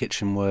work, some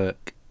kitchen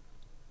work,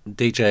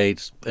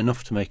 DJ'd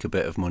enough to make a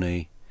bit of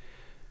money,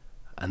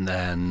 and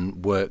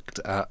then worked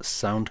at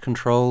Sound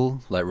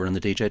Control, like running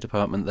the DJ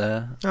department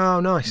there. Oh,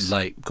 nice.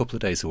 Like a couple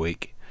of days a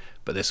week.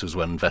 But this was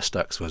when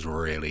Vestax was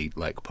really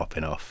like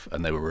popping off,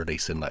 and they were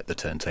releasing like the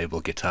turntable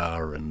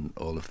guitar and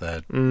all of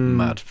their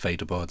mad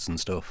fader boards and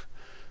stuff.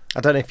 I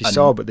don't know if you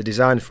saw, but the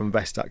designer from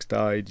Vestax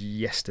died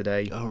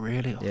yesterday. Oh,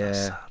 really? Oh, yeah. That's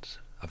sad.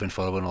 I've been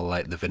following all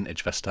like the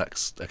vintage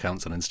Vestax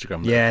accounts on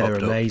Instagram. Yeah, they're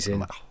amazing.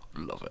 I'm like, oh,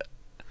 love it.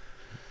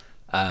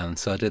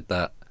 So I did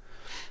that,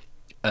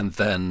 and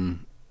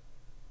then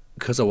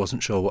because I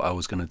wasn't sure what I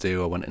was going to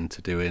do, I went into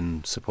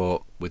doing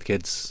support with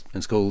kids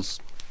in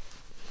schools.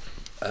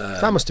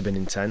 That must have been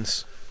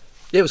intense.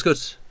 Yeah, it was good.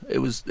 It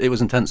was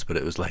intense, but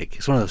it was like,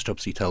 it's one of those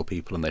jobs you tell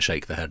people and they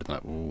shake their head and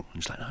like, ooh,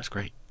 and it's like, no, it's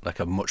great. Like,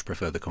 I much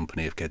prefer the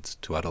company of kids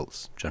to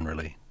adults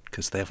generally,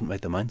 because they haven't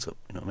made their minds up.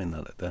 You know what I mean?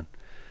 They're like, then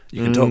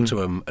you can talk to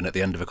them, and at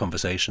the end of a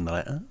conversation, they're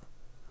like, oh,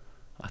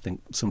 I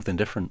think something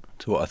different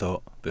to what I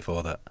thought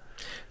before that.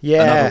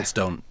 Yeah. And adults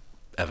don't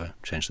ever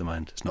change their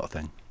mind. It's not a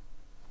thing.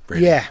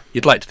 Really. Yeah.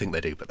 You'd like to think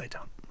they do, but they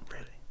don't.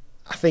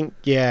 I think,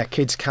 yeah,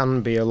 kids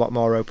can be a lot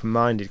more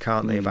open-minded,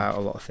 can't they, about a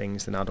lot of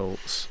things than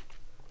adults.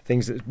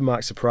 Things that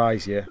might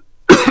surprise you.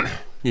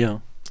 Yeah.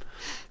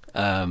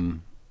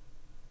 And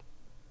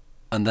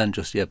then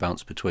just,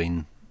 bounce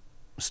between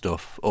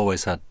stuff.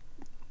 Always had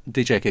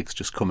DJ gigs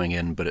just coming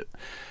in, but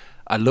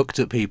I looked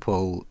at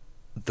people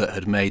that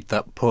had made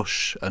that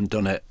push and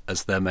done it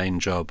as their main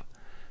job,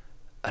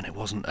 and it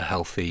wasn't a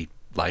healthy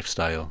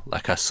lifestyle.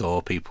 Like, I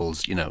saw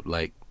people's,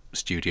 like,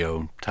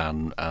 studio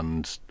tan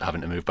and having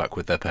to move back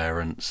with their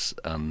parents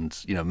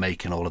and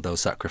making all of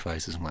those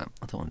sacrifices. I'm like,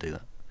 I don't want to do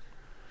that.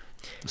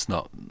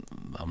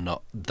 I'm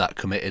not that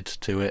committed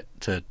to it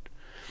to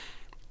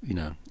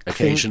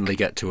occasionally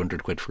get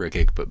 200 quid for a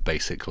gig, but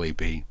basically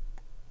be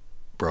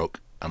broke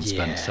and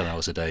spend 10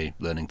 hours a day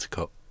learning to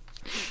cut.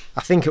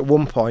 I think at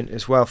one point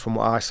as well, from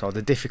what I saw,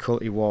 the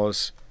difficulty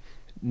was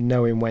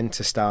knowing when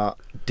to start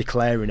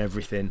declaring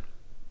everything.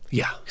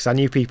 Yeah, because I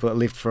knew people that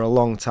lived for a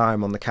long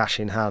time on the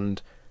cash in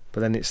hand. But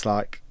then it's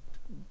like,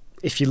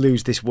 if you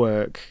lose this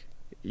work,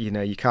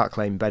 you can't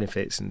claim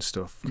benefits and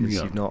stuff because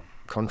you've not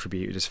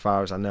contributed, as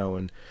far as I know.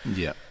 And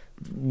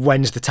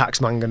when's the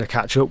tax man going to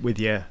catch up with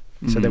you?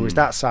 So there was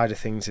that side of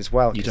things as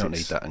well. You don't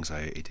need that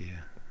anxiety, do you?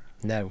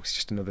 No, it's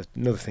just another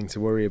thing to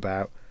worry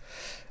about.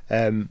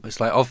 It's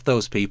like, of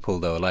those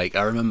people though, like,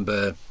 I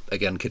remember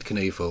again, Kid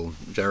Knievel,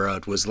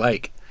 Gerard was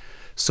like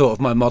sort of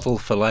my model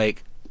for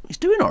like, he's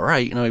doing all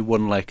right. He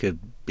won like a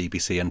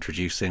BBC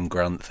introducing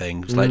grant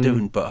thing. It was like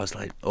doing, but I was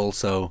like,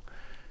 also,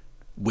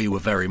 we were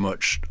very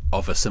much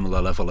of a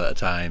similar level at a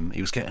time. He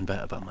was getting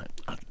better, but I'm like,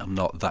 I'm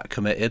not that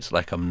committed.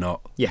 Like, I'm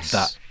not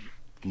that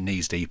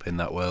knees deep in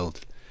that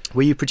world.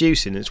 Were you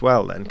producing as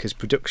well then? Because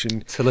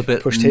production till a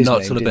bit, pushed his not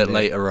name, till a bit it?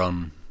 later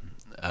on.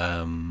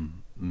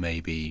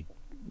 Maybe,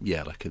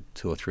 like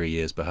 2 or 3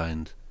 years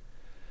behind.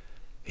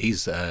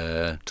 He's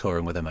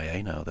touring with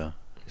MIA now, though.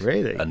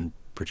 Really? And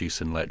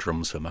producing like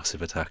drums for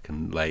Massive Attack,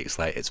 and like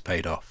it's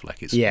paid off.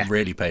 Like it's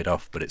really paid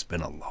off, but it's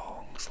been a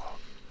long slog.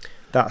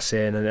 That's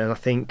it, and I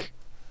think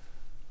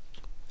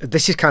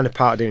this is kind of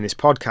part of doing this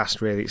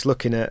podcast. Really, it's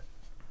looking at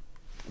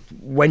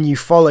when you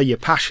follow your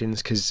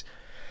passions, because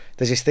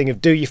there's this thing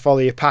of, do you follow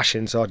your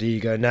passions, or do you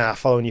go, nah,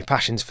 following your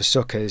passions for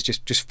suckers,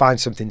 just find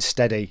something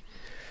steady.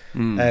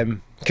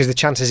 Because the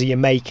chances of you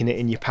making it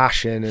in your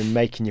passion and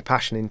making your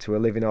passion into a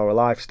living or a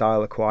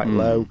lifestyle are quite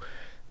low.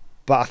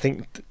 But I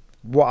think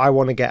what I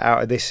want to get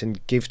out of this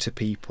and give to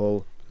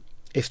people,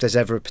 if there's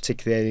ever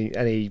particularly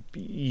any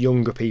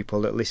younger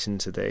people that listen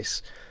to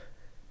this,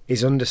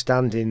 is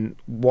understanding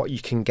what you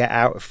can get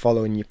out of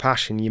following your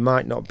passion. You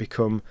might not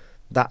become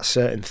that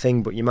certain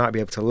thing, but you might be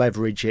able to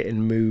leverage it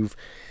and move.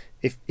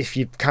 If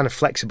you're kind of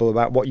flexible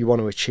about what you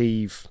want to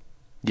achieve,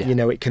 you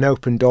know, it can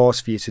open doors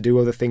for you to do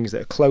other things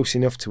that are close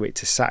enough to it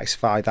to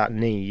satisfy that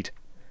need.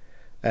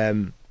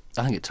 I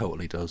think it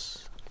totally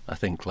does. I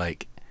think,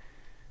 like,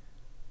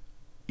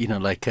 you know,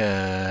 like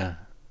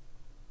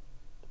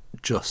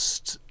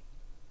just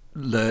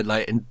learn,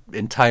 like,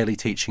 entirely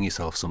teaching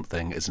yourself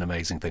something is an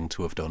amazing thing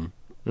to have done.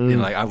 You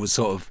know, like, I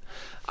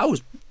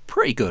was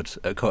pretty good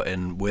at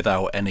cutting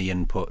without any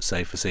input,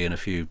 save for seeing a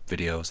few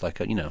videos. Like,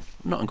 you know,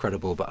 not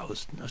incredible, but I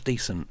was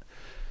decent.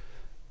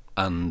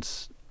 And,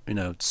 you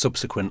know,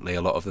 subsequently,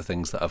 a lot of the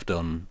things that I've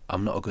done,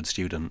 I'm not a good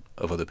student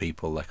of other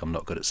people. Like, I'm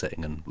not good at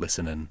sitting and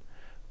listening,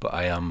 but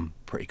I am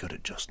pretty good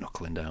at just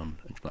knuckling down.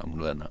 And I'm going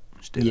to learn that.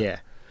 Just do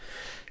that.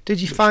 Did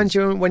you find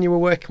when you were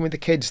working with the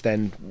kids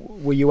then,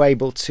 were you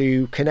able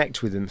to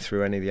connect with them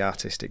through any of the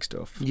artistic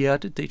stuff? Yeah, I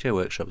did DJ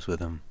workshops with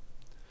them.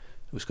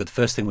 It was good. The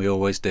first thing we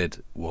always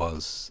did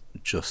was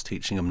just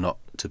teaching them not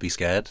to be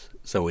scared.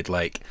 So we'd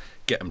like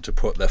get them to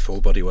put their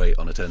full body weight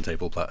on a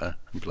turntable platter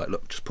and be like,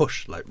 look, just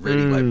push, like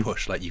really like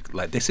push, like you,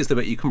 like this is the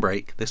bit you can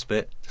break, this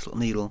bit, this little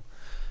needle.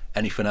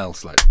 Anything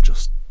else, like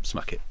just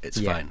smack it. It's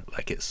fine.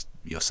 Like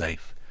you're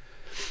safe.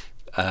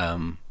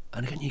 And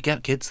again, you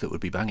get kids that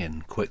would be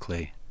banging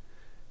quickly.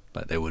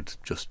 Like they would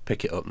just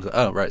pick it up and say,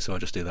 oh right, so I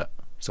just do that.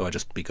 So I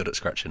just be good at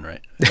scratching,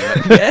 right?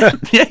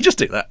 Like, yeah, just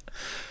do that.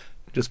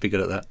 Just be good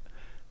at that.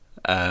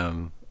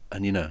 And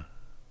you know,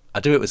 I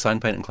do it with sign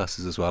painting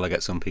classes as well. I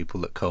get some people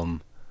that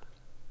come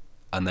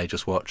and they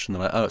just watch and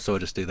they're like, oh, so I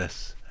just do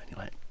this. And you're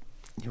like,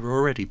 you're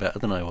already better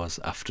than I was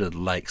after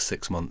like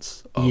 6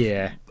 months of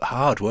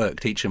hard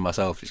work teaching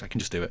myself. I can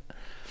just do it.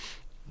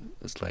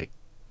 It's like,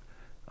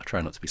 I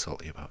try not to be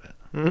salty about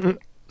it.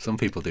 Some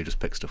people do just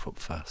pick stuff up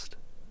fast.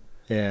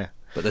 Yeah.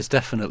 But there's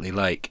definitely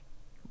like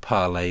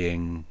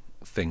parlaying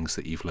things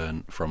that you've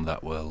learned from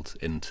that world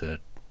into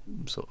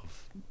sort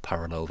of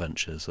parallel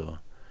ventures, or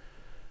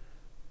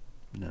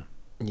you know.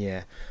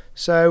 Yeah.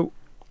 So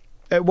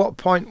at what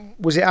point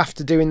was it,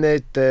 after doing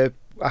the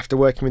after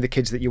working with the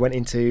kids, that you went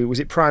into, was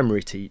it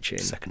primary teaching?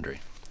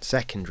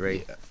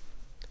 Secondary.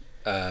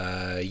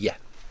 Yeah.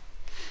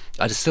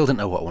 I just still didn't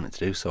know what I wanted to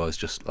do, so I was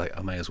just like,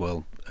 I may as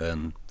well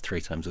earn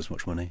 3 times as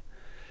much money.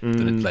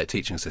 Like,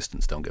 teaching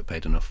assistants don't get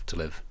paid enough to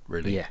live,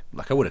 really. Yeah.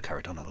 Like, I would have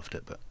carried on, I loved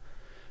it, but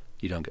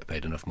you don't get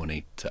paid enough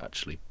money to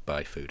actually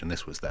buy food, and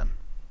this was then.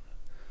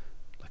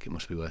 Like, it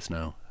must be worse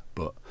now.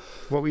 But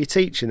what were you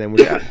teaching then?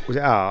 Was it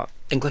art?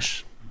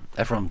 English.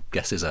 Everyone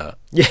guesses art.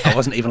 Yeah. I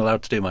wasn't even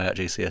allowed to do my art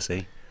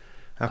GCSE.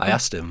 I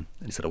asked him,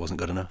 and he said I wasn't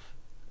good enough.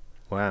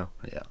 Wow.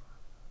 Yeah.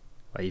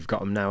 Well, you've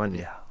got him now, haven't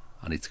you? Yeah.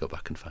 I need to go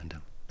back and find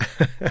him.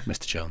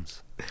 Mr.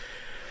 Jones.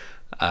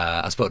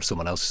 I spoke to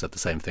someone else who said the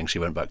same thing. She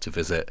went back to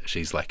visit.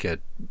 She's like a,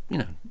 you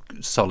know,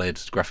 solid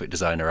graphic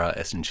designer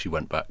artist, and she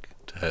went back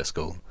to her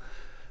school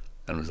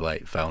and was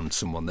like, found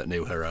someone that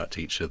knew her art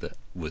teacher that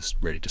was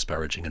really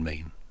disparaging and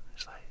mean.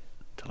 She's like,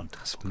 tell him to.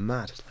 That's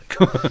mad.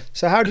 Like,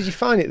 so how did you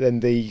find it then,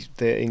 the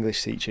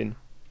English teaching?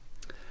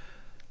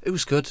 It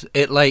was good.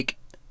 It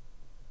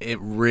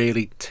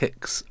really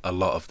ticks a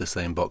lot of the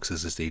same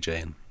boxes as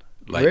DJing.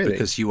 Like, really?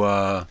 Because you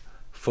are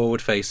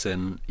forward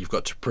facing, you've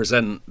got to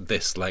present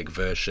this like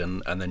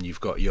version, and then you've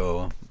got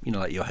your, you know,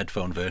 like your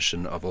headphone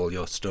version of all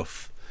your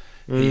stuff.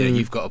 Here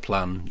you've got a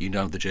plan, you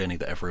know the journey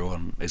that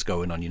everyone is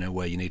going on, you know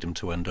where you need them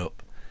to end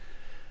up.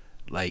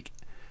 Like,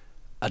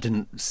 I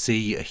didn't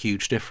see a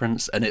huge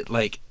difference, and it,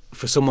 like,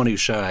 for someone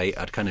who's shy,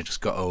 I'd kind of just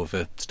got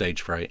over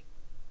stage fright.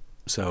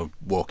 So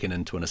walking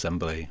into an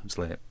assembly, it's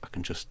like, I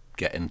can just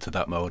get into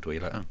that mode where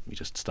you're like, oh, you're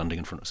just standing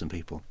in front of some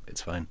people,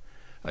 it's fine,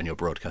 and you're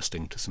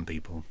broadcasting to some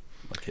people.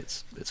 Like,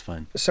 it's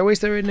fine. So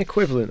is there an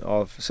equivalent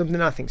of something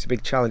I think is a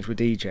big challenge with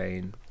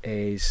DJing,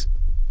 is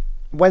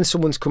when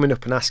someone's coming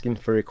up and asking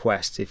for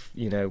requests, if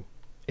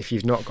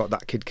you've not got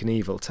that Kid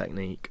Knievel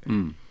technique,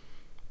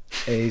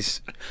 is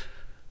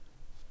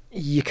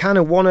you kind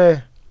of want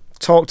to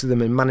talk to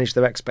them and manage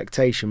their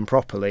expectation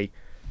properly,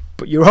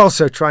 but you're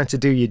also trying to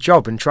do your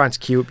job and trying to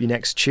queue up your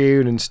next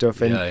tune and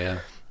stuff, and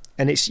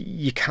and it's,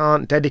 you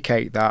can't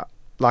dedicate that.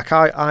 Like,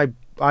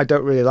 I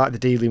don't really like the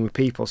dealing with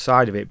people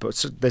side of it,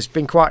 but there's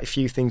been quite a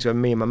few things where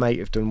me and my mate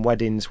have done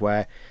weddings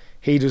where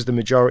he does the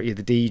majority of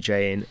the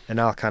DJing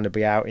and I'll kind of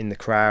be out in the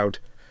crowd.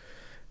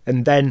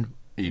 And then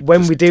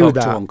when we do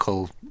that, to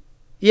Uncle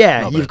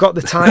Yeah, Not you've bad. got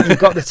the time. You've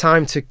got the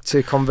time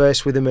to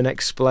converse with them and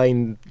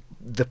explain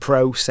the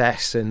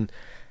process and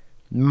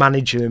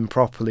manage them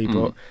properly.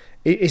 But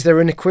is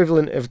there an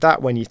equivalent of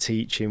that when you're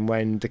teaching,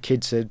 when the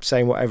kids are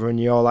saying whatever and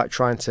you're like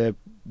trying to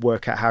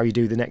work out how you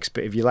do the next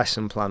bit of your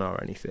lesson plan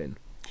or anything?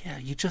 Yeah,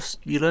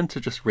 you learn to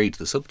just read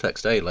the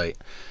subtext, eh? Like,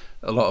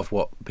 a lot of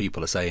what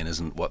people are saying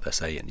isn't what they're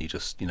saying. You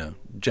just,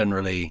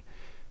 generally,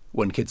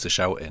 when kids are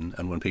shouting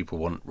and when people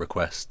want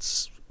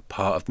requests,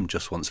 part of them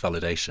just wants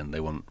validation. They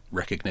want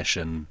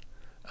recognition,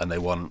 and they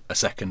want a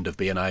second of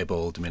being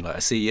eyeballed. I mean, like, I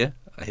see you,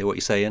 I hear what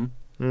you're saying.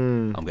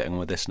 I'm getting on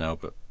with this now,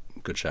 but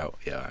good shout.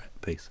 Yeah, all right,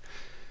 peace.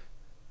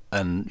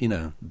 And,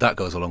 that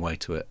goes a long way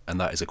to it, and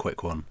that is a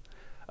quick one.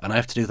 And I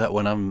have to do that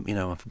when I'm, if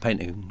I'm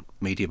painting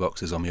media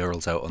boxes or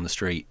murals out on the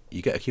street.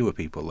 You get a queue of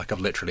people. Like,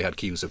 I've literally had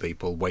queues of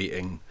people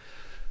waiting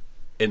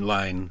in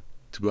line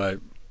to be like,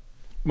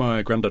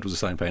 my granddad was a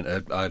sign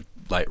painter, I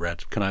like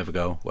red, can I have a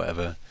go,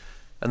 whatever.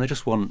 And they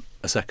just want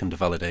a second of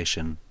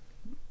validation,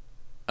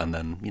 and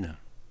then,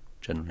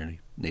 generally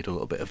need a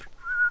little bit of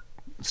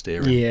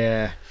steering.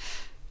 Yeah.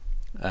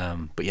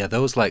 But yeah,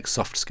 those like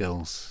soft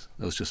skills,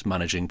 those just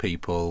managing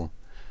people,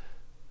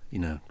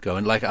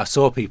 going, like, I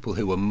saw people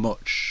who were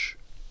much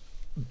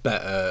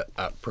better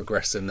at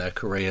progressing their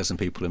careers and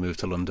people who moved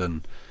to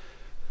London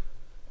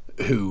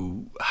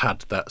who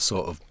had that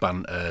sort of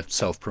banter,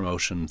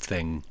 self-promotion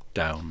thing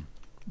down,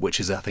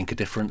 which is, I think, a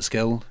different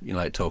skill.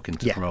 Like talking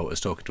to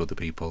promoters, talking to other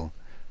people.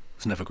 I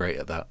was never great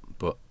at that,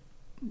 but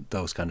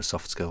those kind of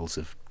soft skills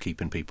of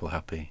keeping people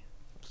happy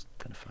is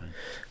kind of fine.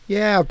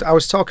 Yeah, I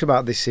was talking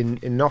about this in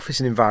an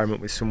office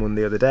environment with someone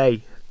the other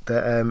day,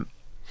 that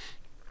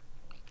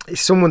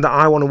it's someone that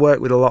I want to work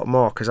with a lot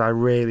more because I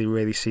really,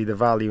 really see the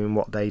value in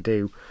what they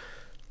do.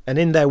 And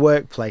in their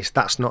workplace,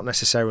 that's not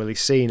necessarily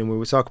seen. And we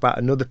were talking about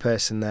another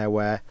person there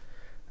where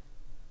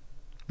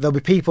there'll be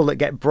people that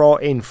get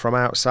brought in from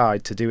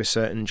outside to do a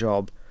certain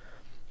job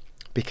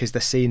because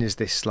they're seen as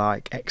this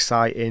like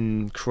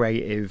exciting,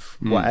 creative,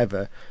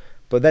 whatever.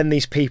 But then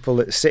these people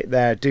that sit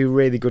there, do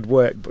really good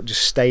work, but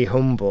just stay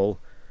humble.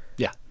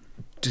 Yeah.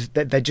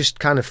 They just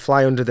kind of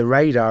fly under the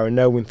radar and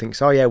no one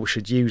thinks, oh yeah, we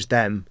should use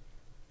them.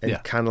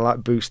 And kind of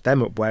like boost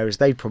them up, whereas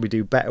they'd probably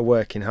do better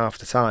work in half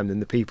the time than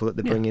the people that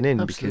they're bringing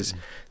in, because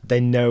they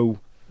know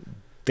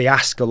they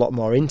ask a lot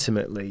more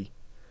intimately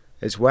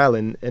as well.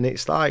 And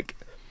it's like,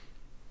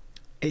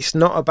 it's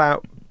not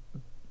about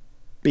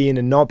being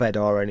a knobhead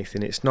or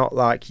anything. It's not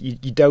like you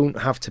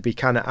don't have to be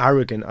kind of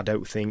arrogant, I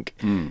don't think.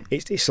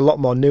 It's a lot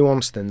more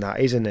nuanced than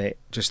that, isn't it?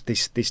 Just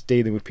this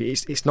dealing with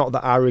people. It's not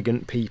that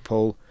arrogant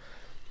people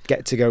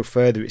get to go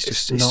further.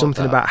 It's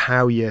something about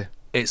how you...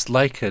 It's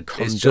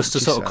just a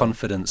sort of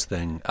confidence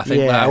thing. I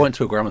think I went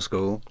to a grammar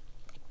school,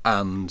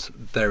 and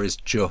there is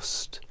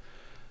just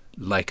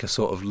like a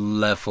sort of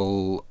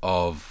level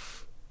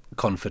of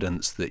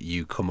confidence that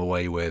you come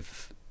away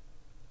with.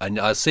 And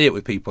I see it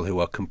with people who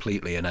are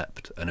completely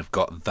inept and have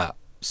got that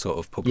sort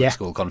of public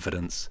school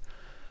confidence.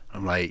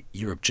 I'm like,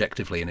 you're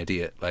objectively an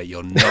idiot. Like,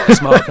 you're not a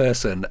smart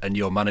person, and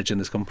you're managing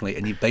this company,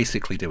 and you're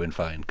basically doing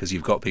fine because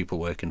you've got people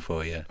working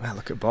for you. Well,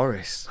 look at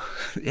Boris.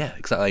 Yeah,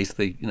 exactly. He's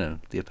the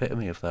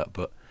epitome of that.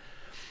 But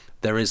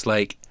there is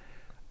like,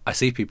 I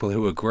see people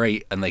who are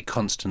great and they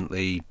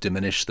constantly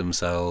diminish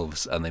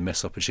themselves and they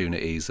miss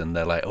opportunities, and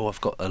they're like, oh,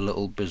 I've got a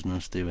little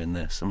business doing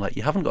this. I'm like,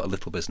 you haven't got a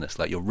little business.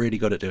 Like, you're really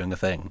good at doing a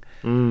thing,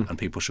 and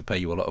people should pay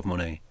you a lot of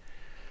money.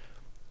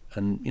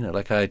 And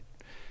like, I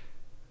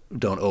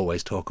don't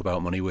always talk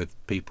about money with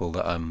people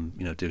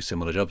that do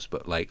similar jobs,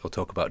 but like, I'll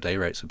talk about day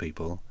rates with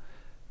people,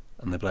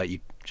 and they'll be like, you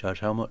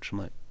charge how much? I'm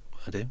like,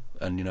 I do.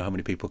 And how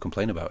many people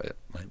complain about it?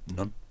 Like,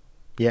 none.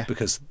 Yeah.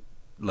 Because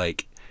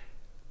like,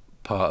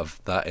 part of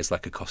that is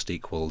like a cost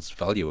equals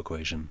value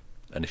equation,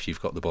 and if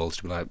you've got the balls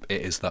to be like, it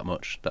is that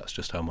much, that's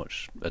just how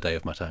much a day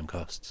of my time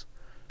costs.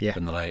 Yeah.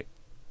 And they're like,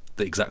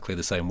 exactly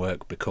the same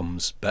work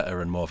becomes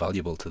better and more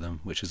valuable to them,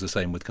 which is the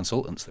same with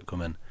consultants that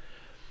come in.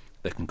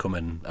 They can come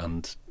in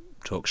and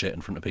talk shit in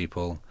front of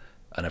people,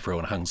 and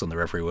everyone hangs on their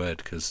every word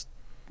because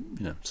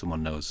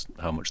someone knows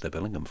how much they're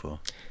billing them for.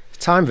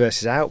 Time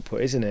versus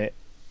output, isn't it?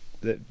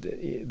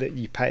 That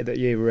you pay, that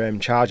you're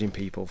charging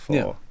people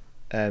for.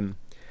 Yeah.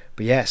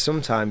 But yeah,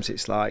 sometimes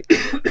it's like,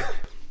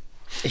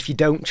 if you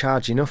don't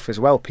charge enough as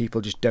well,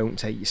 people just don't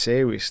take you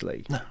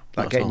seriously. No,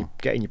 like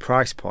getting your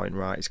price point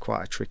right is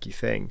quite a tricky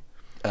thing.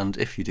 And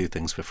if you do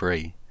things for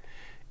free,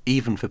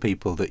 even for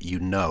people that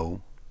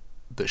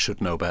that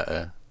should know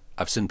better,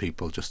 I've seen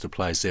people just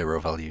apply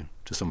zero value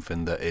to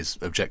something that is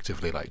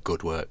objectively like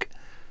good work.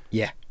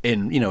 Yeah.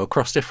 In,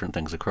 across different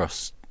things,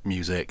 across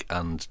music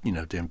and,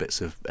 doing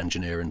bits of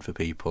engineering for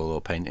people or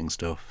painting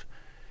stuff.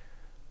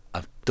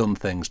 I've done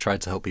things,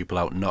 tried to help people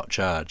out, not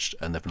charged,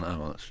 and they've been like,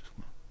 oh, that's just...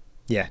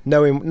 Yeah,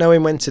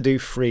 knowing when to do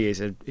free is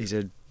a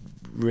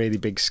really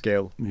big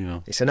skill.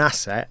 Yeah. It's an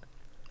asset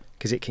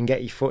because it can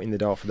get your foot in the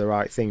door for the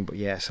right thing, but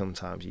yeah,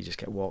 sometimes you just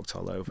get walked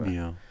all over.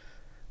 Yeah.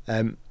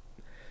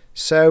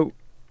 So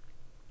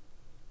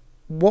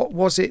what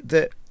was it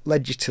that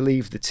led you to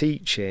leave the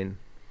teaching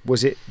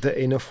Was it that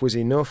enough was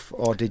enough,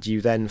 or did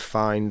you then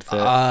find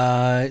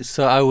that...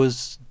 So I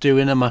was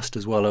doing a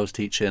master's while I was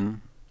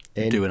teaching,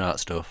 In? doing art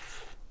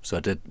stuff. So I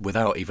did,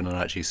 without even an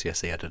art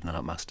GCSE, I did an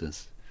art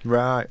master's.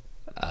 Right.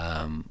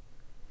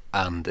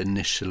 And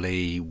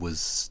initially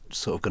was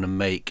sort of going to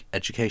make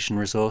education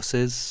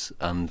resources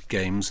and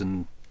games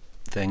and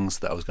things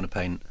that I was going to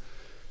paint.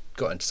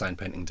 Got into sign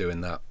painting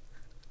doing that.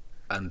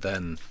 And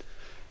then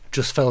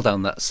just fell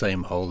down that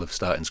same hole of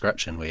starting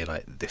scratching where you're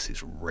like, this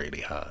is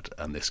really hard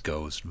and this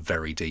goes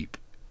very deep.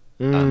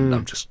 And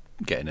I'm just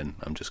getting in.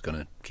 I'm just going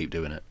to keep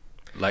doing it.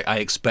 Like, I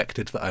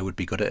expected that I would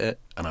be good at it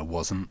and I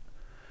wasn't.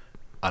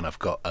 And I've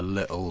got a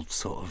little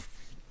sort of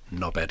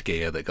knobhead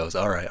gear that goes,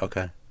 all right,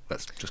 okay,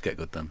 let's just get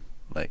good then.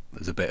 Like,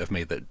 there's a bit of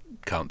me that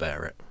can't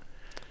bear it.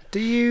 Do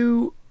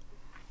you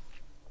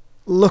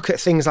look at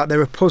things like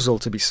they're a puzzle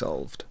to be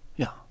solved?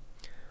 Yeah.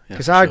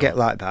 Because I get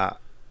like that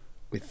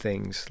with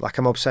things. Like,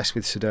 I'm obsessed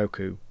with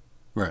Sudoku.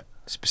 Right.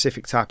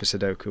 Specific type of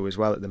Sudoku as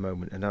well at the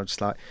moment. And I'm just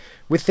like,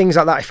 with things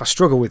like that, if I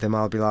struggle with them,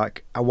 I'll be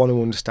like, I want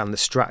to understand the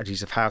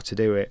strategies of how to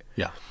do it.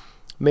 Yeah.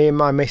 Me and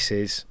my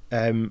missus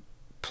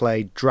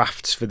played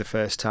drafts for the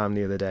first time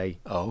the other day.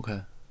 Oh,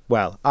 okay.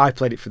 Well, I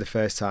played it for the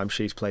first time.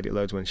 She's played it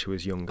loads when she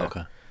was younger.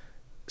 Okay.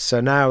 So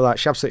now, like,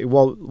 she absolutely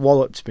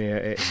walloped me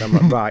at it. So I'm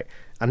like, right,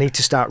 I need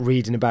to start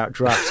reading about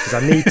drafts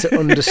because I need to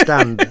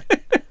understand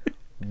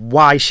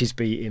why she's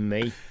beating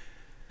me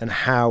and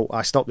how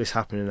I stop this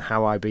happening and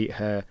how I beat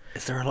her.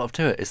 Is there a lot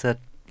to it? Is there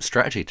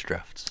strategy to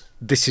drafts?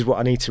 This is what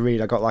I need to read.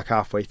 I got like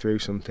halfway through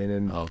something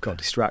and Okay. got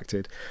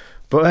distracted.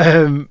 But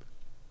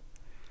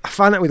I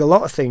find that with a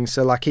lot of things.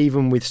 So, like,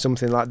 even with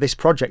something like this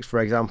project, for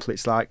example,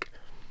 it's like,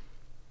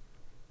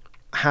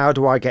 how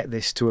do I get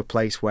this to a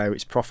place where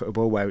it's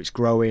profitable, where it's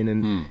growing?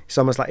 And it's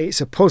almost like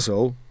it's a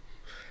puzzle,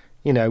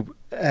 you know,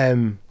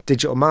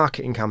 digital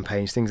marketing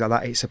campaigns, things like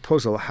that. It's a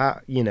puzzle.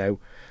 How, you know,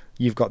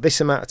 you've got this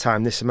amount of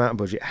time, this amount of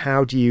budget.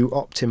 How do you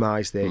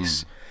optimize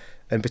this?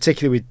 And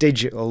particularly with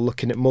digital,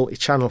 looking at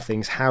multi-channel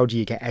things, how do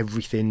you get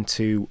everything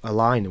to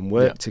align and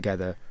work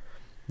together?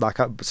 Like,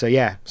 so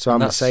I'm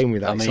the same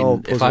with that. I It's mean, all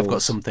puzzles. if I've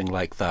got something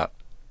like that,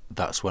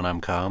 that's when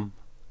I'm calm.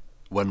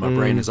 When my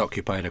brain is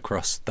occupied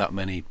across that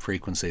many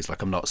frequencies,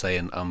 like, I'm not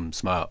saying I'm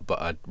smart,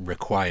 but I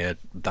require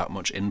that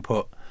much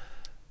input,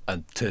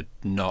 and to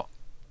not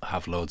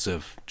have loads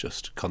of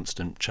just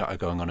constant chatter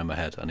going on in my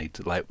head, I need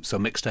to, like, so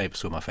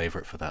mixtapes were my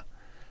favourite for that.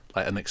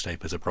 Like, a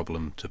mixtape is a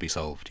problem to be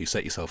solved. You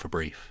set yourself a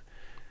brief,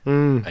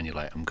 and you're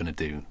like, I'm going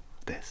to do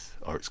this,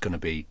 or it's going to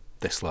be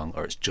this long,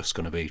 or it's just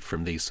going to be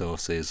from these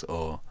sources,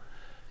 or,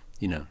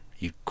 you know,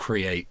 you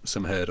create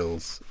some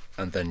hurdles,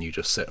 and then you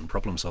just sit and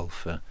problem solve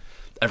for...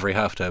 Every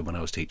half term when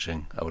I was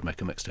teaching, I would make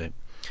a mixtape.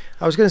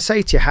 I was going to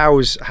say to you, how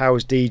was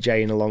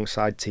DJing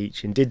alongside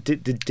teaching? Did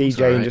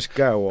DJing just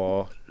go,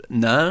 or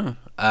no?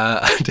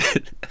 I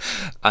did.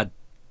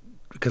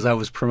 Because I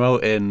was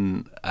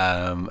promoting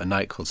a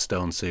night called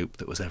Stone Soup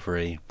that was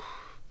every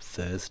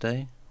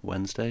Thursday,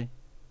 Wednesday,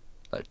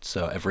 like,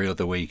 so every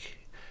other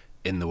week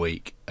in the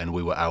week, and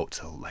we were out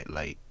till like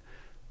late,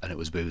 and it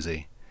was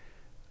boozy,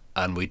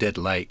 and we did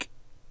like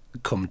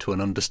come to an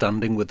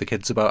understanding with the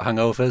kids about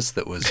hangovers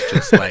that was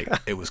just like,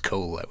 it was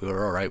cool, like, we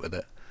were all right with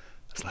it.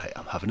 It's like,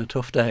 I'm having a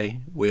tough day,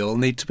 we all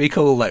need to be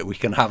cool, like, we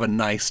can have a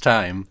nice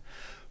time,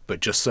 but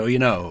just so you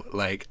know,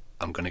 like,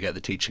 I'm going to get the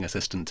teaching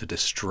assistant to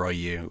destroy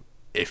you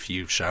if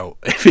you shout.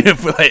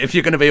 If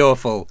you're going to be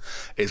awful,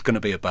 it's going to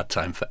be a bad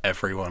time for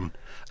everyone.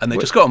 And they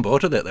just got on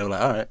board with it. They were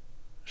like, all right,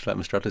 just let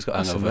Mr. Hadley's got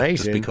a hangover,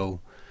 just be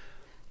cool.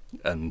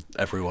 And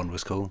everyone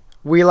was cool.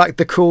 Were you like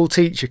the cool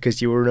teacher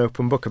because you were an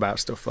open book about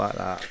stuff like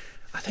that?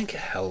 I think it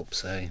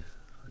helps, I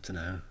don't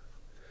know.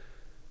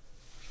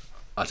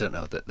 I don't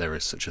know that there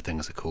is such a thing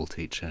as a cool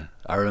teacher.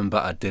 I remember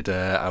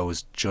I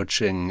was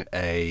judging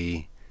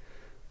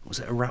was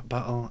it a rap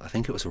battle? I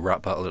think it was a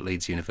rap battle at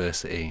Leeds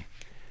University,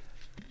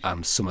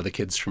 and some of the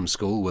kids from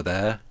school were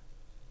there,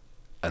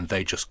 and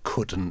they just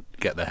couldn't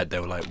get their head. They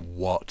were like,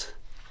 what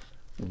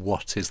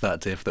is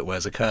that div that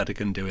wears a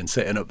cardigan doing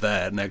sitting up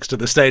there next to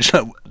the stage?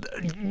 Like,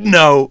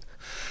 no.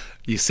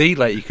 You see,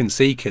 like, you can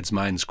see kids'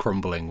 minds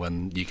crumbling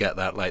when you get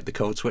that, like, the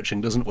code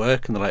switching doesn't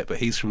work, and they're like, but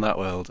he's from that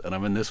world, and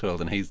I'm in this world,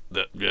 and he's...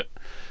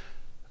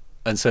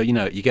 And so, you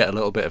know, you get a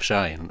little bit of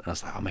shine, and I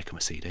was like, I'll make him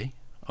a CD.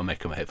 I'll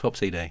make him a hip-hop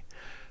CD.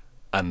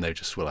 And they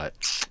just were like,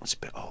 it's a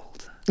bit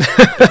old.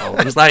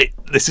 It was like,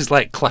 this is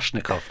like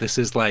Kalashnikov. This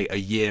is like a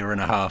year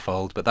and a half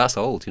old, but that's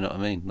old, you know what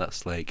I mean?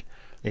 That's like,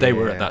 they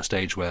were at that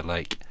stage where,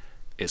 like,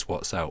 it's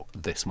what's out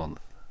this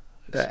month.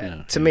 You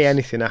know, to me,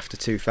 anything after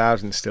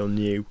 2000 is still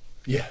new.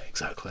 Yeah,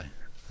 exactly.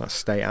 That's the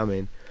state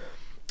I'm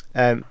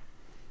in.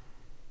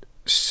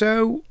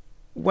 So,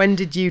 when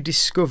did you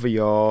discover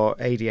your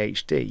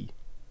ADHD?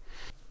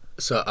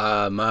 So,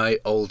 my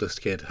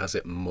oldest kid has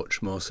it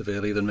much more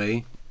severely than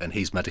me, and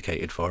he's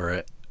medicated for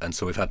it, and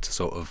so we've had to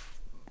sort of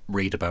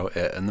read about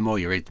it, and the more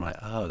you read, I'm like,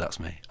 oh, that's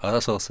me. Oh,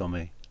 that's also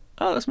me.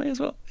 Oh, that's me as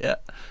well. Yeah.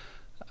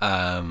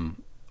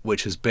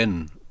 Which has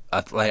been...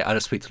 I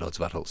just speak to loads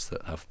of adults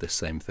that have this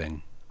same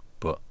thing,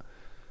 but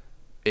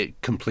it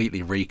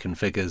completely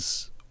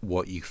reconfigures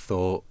what you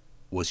thought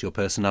was your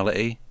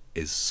personality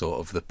is sort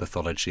of the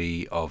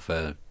pathology of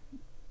a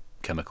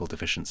chemical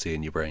deficiency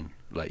in your brain.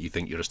 Like, you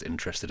think you're just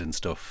interested in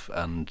stuff,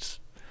 and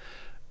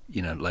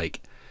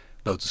like,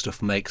 loads of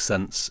stuff makes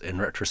sense in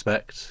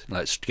retrospect.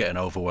 Like, getting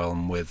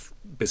overwhelmed with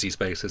busy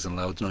spaces and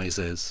loud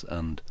noises,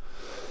 and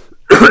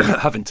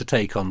having to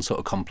take on sort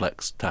of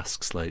complex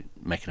tasks like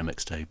making a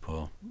mixtape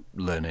or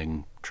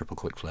learning triple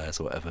quick flares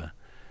or whatever.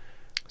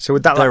 So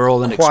would that they're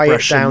all an quiet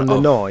expression down the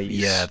of, noise?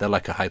 Yeah, they're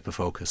like a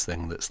hyper-focus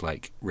thing that's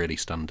like really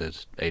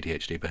standard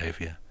ADHD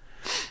behaviour.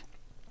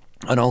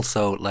 And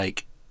also,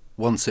 like,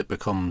 once it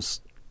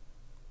becomes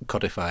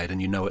codified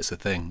and it's a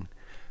thing,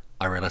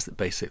 I realise that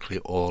basically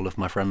all of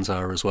my friends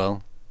are as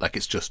well. Like,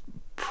 it's just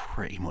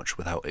pretty much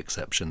without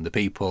exception. The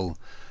people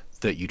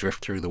that you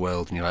drift through the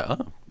world and you're like,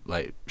 oh,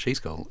 like, she's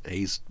cool,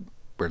 he's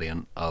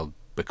brilliant, I'll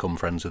become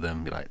friends with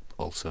him. You're like,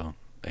 also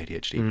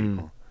ADHD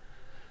people.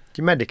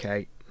 Do you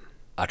medicate?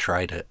 I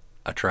tried it.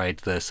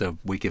 So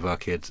we give our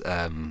kids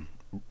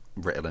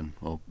Ritalin,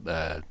 or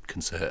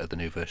Concerta, the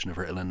new version of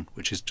Ritalin,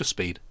 which is just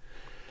speed.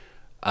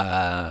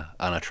 And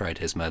I tried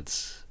his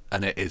meds,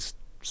 and it is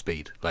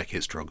speed, like,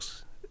 it's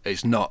drugs.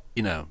 It's not,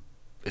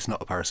 it's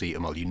not a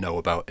paracetamol. You know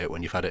about it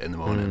when you've had it in the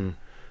morning.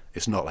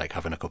 It's not like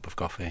having a cup of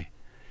coffee.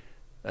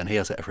 And he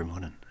has it every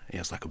morning. He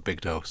has like a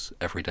big dose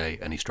every day,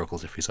 and he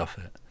struggles if he's off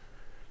it.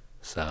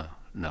 So,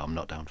 no, I'm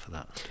not down for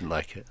that. Didn't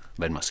like it.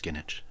 Made my skin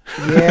itch.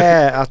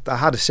 Yeah, I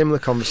had a similar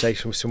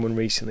conversation with someone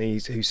recently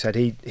who said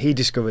he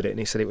discovered it, and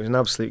he said it was an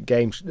absolute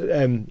game,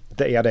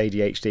 that he had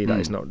ADHD, that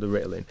is not the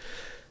Ritalin.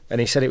 And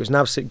he said it was an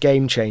absolute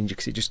game changer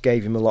because it just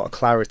gave him a lot of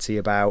clarity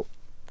about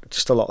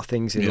just a lot of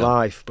things in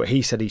life. But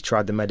he said he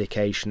tried the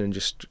medication and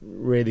just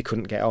really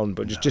couldn't get on,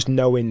 but just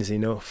knowing's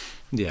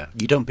enough. Yeah,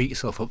 you don't beat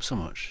yourself up so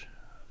much.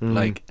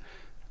 Like,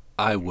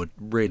 I would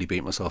really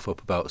beat myself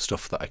up about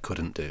stuff that I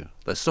couldn't do.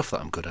 There's stuff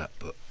that I'm good at,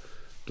 but,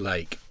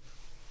 like,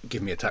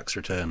 give me a tax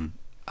return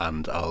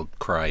and I'll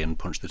cry and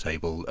punch the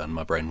table and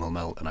my brain will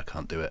melt and I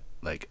can't do it.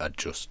 Like, I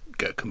just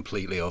get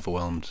completely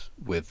overwhelmed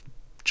with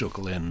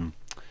juggling,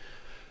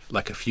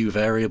 like, a few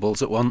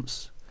variables at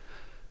once.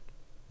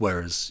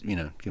 Whereas,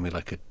 give me,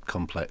 like, a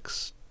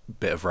complex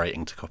bit of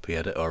writing to copy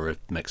edit or a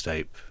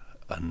mixtape,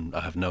 and I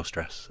have no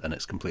stress and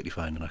it's completely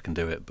fine and I can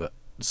do it. But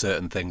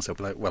certain things I'll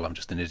be like, well, I'm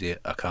just an idiot,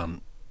 I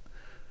can't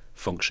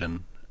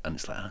function, and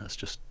it's like, it's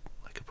just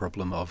like a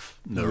problem of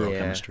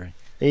neurochemistry.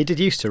 Yeah. You did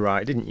used to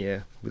write, didn't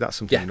you? That's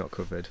something you've not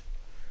covered.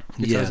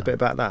 Can you tell us a bit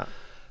about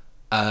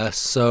that?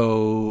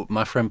 So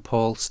my friend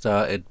Paul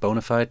started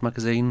Bonafide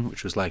magazine,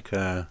 which was like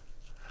what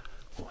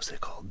was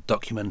it called?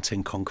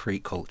 Documenting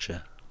concrete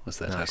culture was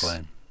their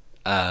tagline.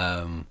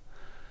 And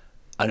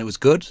it was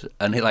good,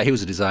 and he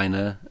was a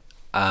designer,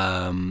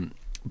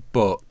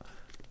 but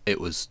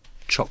it was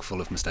chock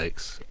full of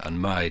mistakes, and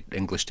my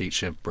English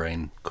teacher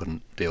brain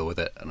couldn't deal with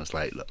it, and I was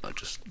like, look,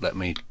 just let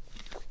me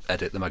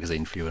edit the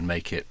magazine for you and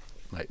make it,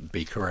 like,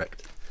 be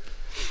correct.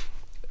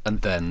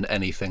 And then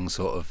anything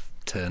sort of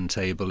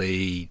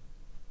turntable-y,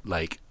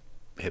 like,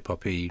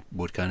 hip-hop-y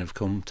would kind of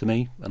come to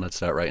me, and I'd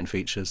start writing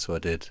features. So I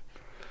did,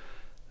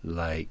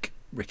 like,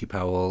 Ricky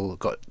Powell,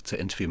 got to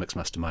interview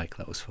Mixmaster Mike,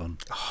 that was fun.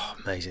 Oh,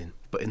 amazing.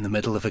 But in the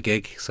middle of a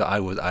gig, so I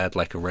had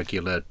like a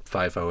regular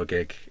 5-hour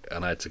gig,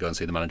 and I had to go and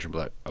see the manager and be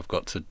like, I've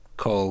got to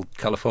call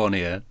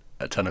California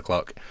at 10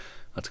 o'clock. I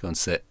had to go and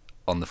sit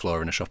on the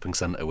floor in a shopping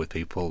centre with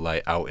people,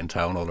 like, out in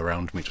town all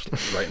around me, just,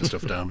 like, writing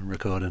stuff down and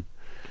recording.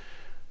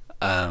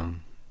 That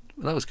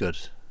was good.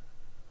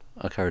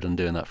 I carried on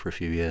doing that for a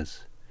few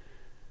years.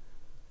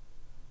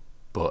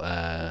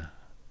 But,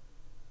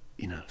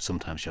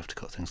 sometimes you have to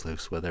cut things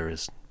loose where there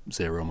is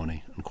zero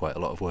money and quite a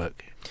lot of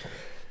work.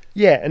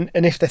 Yeah,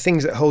 and if the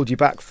things that hold you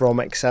back from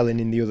excelling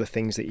in the other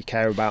things that you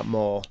care about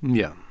more.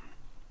 Yeah.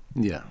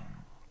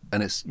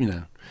 And it's,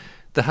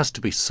 there has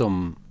to be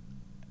some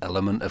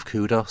element of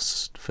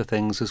kudos for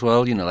things as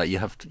well. Like, you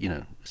have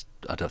to,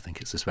 I don't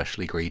think it's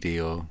especially greedy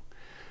or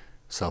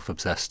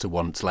self-obsessed to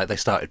want, like, they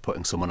started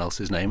putting someone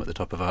else's name at the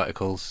top of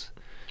articles.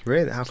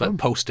 Really? How come? Like,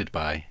 posted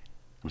by.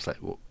 And it's like,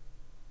 well,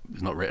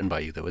 it's not written by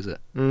you though, is it?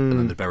 And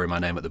then they bury my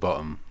name at the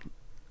bottom,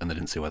 and they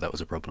didn't see why that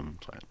was a problem.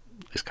 It's like,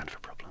 it's kind of a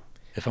problem.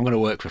 If I'm going to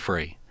work for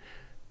free,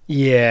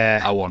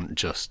 I want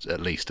just at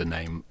least a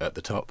name at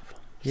the top,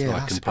 so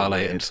I can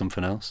parlay it into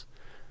something else.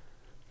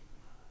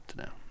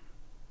 Don't know.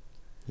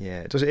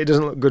 Yeah, it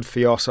doesn't look good for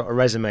your sort of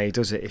resume,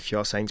 does it? If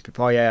you're saying to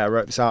people, I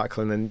wrote this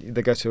article, and then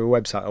they go to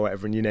a website or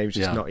whatever, and your name's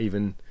just not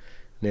even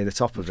near the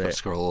top of it.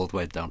 Scroll all the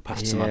way down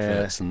past some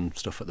adverts and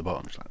stuff at the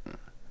bottom. It's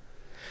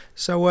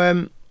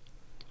like,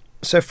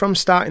 So from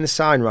starting the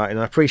sign writing,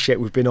 I appreciate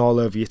we've been all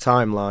over your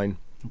timeline,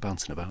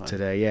 bouncing about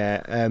today,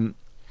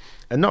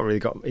 and not really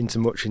got into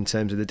much in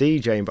terms of the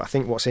DJing, but I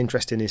think what's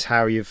interesting is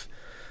how you've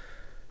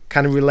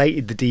kind of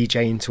related the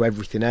DJing to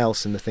everything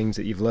else and the things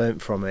that you've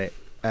learnt from it.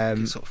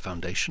 It's sort of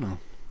foundational.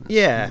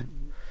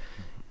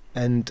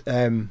 And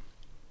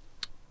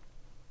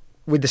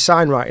with the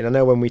sign writing, I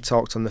know when we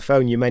talked on the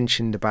phone, you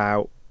mentioned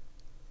about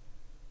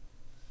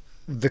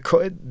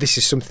this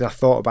is something I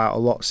thought about a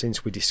lot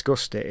since we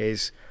discussed it,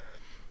 is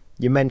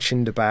you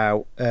mentioned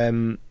about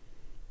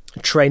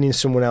training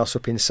someone else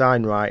up in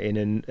sign writing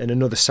and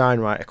another sign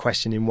writer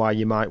questioning why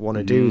you might want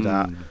to do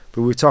that.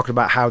 But we were talking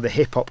about how the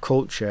hip hop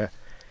culture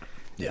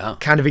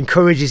kind of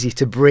encourages you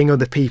to bring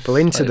other people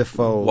into the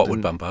fold. What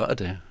would Bambata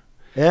do?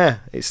 Yeah,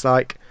 it's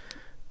like,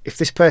 if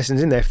this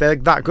person's in there, if they're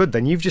that good,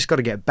 then you've just got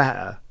to get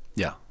better.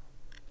 Yeah.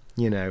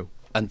 You know.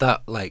 And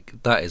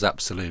that is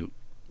absolute,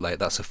 like,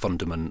 that's a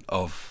fundament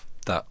of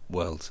that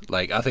world.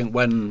 Like, I think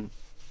when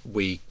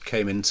we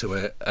came into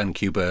it and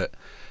Qbert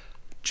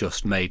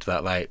just made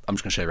that, like, I'm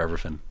just going to share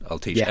everything. I'll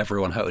teach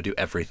everyone how to do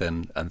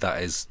everything, and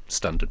that is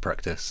standard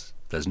practice.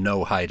 There's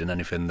no hiding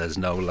anything. There's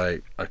no,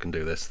 like, I can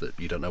do this, that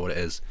you don't know what it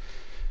is.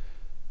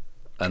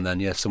 And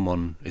then,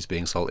 someone is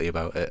being salty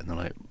about it, and they're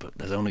like, but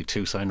there's only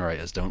 2 sign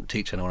writers. Don't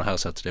teach anyone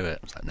else how to do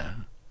it. It's like, no.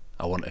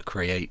 I want to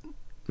create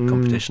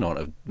competition. I want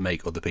to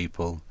make other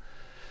people...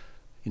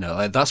 You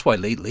know, that's why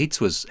Leeds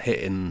was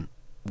hitting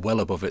well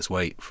above its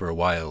weight for a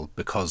while,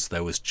 because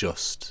there was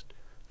just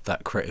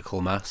that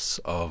critical mass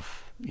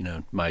of, you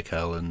know,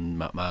 Michael and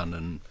Matt Mann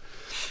and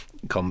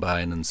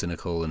Combine and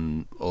Cynical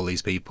and all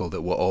these people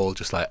that were all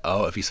just like,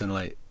 oh, have you seen,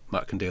 like,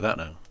 Matt can do that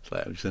now? It's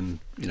like, have you seen,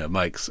 you know,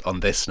 Mike's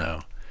on this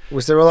now?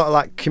 Was there a lot of,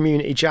 like,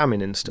 community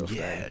jamming and stuff?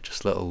 Yeah,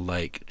 just little,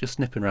 like, just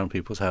nipping around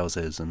people's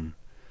houses and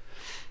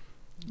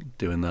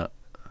doing that.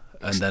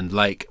 And then,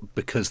 like,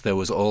 because there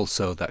was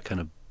also that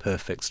kind of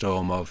perfect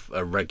storm of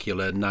a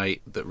regular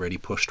night that really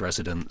pushed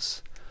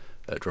residents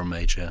at Drum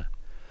Major.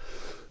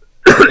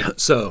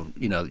 So,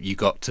 you know,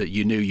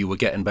 you knew you were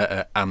getting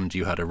better, and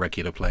you had a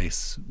regular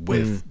place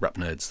with rap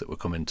nerds that were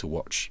coming to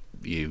watch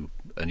you,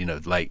 and, you know,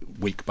 like,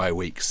 week by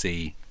week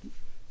see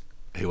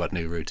who had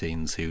new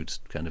routines, who'd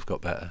kind of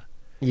got better.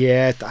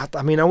 Yeah,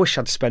 I mean, I wish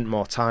I'd spent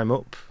more time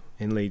up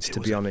in Leeds,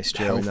 to be honest.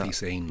 It was a healthy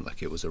scene.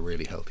 Like, it was a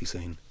really healthy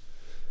scene.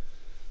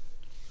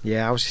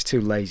 Yeah, I was just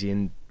too lazy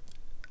and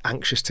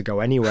anxious to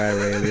go anywhere,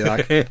 really.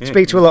 Like,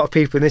 speak to a lot of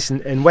people in this,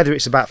 and whether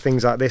it's about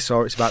things like this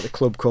or it's about the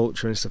club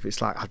culture and stuff, it's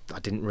like I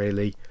didn't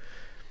really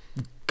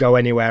go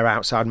anywhere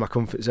outside my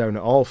comfort zone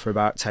at all for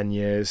about 10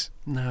 years.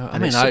 No, I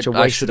mean, I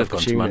should have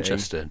gone to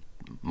Manchester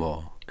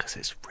more, because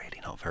it's really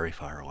not very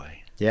far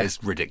away. Yeah.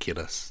 It's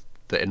ridiculous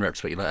that in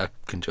retrospect you're like, I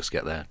can just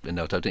get there in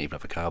no time. I don't even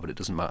have a car, but it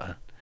doesn't matter.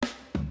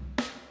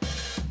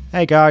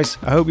 Hey guys,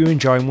 I hope you're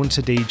enjoying One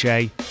to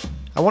DJ.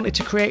 I wanted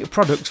to create a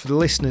product for the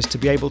listeners to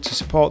be able to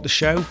support the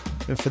show,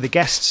 and for the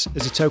guests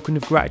as a token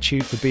of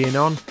gratitude for being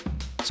on.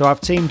 So I've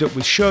teamed up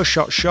with Sure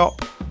Shot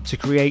Shop to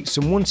create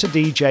some One to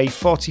DJ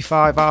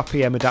 45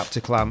 RPM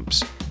adapter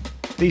clamps.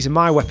 These are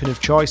my weapon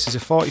of choice as a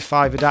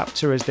 45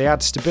 adapter, as they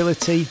add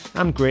stability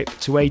and grip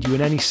to aid you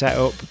in any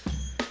setup.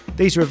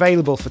 These are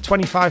available for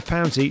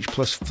 £25 each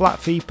plus flat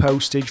fee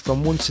postage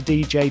from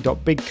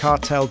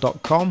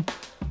onetodj.bigcartel.com.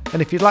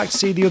 And if you'd like to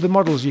see the other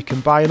models you can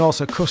buy and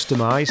also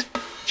customise,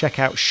 check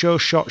out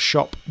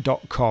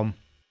sureshotshop.com.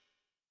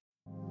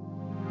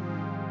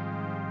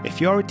 If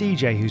you're a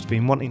DJ who's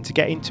been wanting to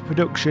get into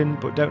production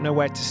but don't know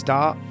where to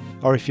start,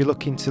 or if you're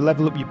looking to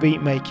level up your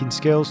beat making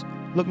skills,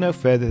 look no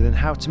further than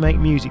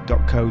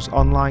howtomakemusic.co's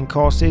online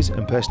courses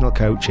and personal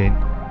coaching.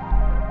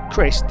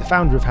 Chris, the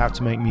founder of How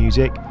to Make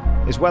Music,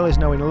 as well as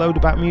knowing a load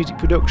about music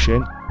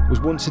production,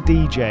 was once a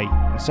DJ,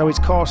 and so his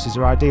courses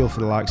are ideal for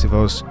the likes of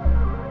us.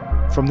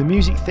 From the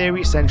Music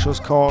Theory Essentials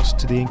course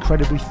to the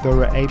incredibly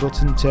thorough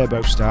Ableton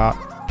Turbo Start,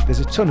 there's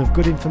a ton of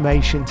good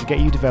information to get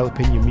you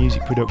developing your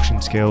music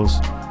production skills.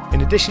 In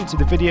addition to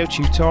the video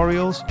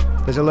tutorials,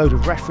 there's a load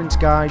of reference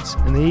guides,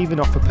 and they even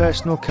offer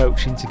personal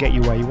coaching to get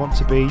you where you want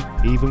to be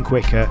even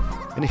quicker.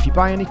 And if you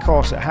buy any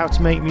course at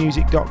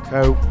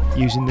howtomakemusic.co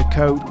using the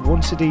code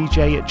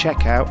ONCEADJ at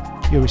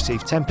checkout, you'll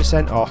receive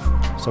 10% off.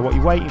 So what are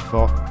you waiting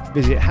for?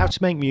 Visit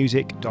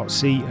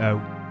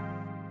howtomakemusic.co.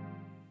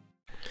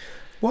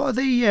 What are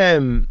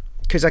the,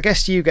 because I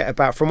guess you get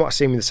about, from what I've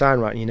seen with the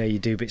signwriting, you know, you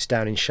do bits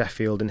down in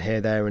Sheffield and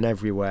here, there and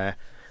everywhere.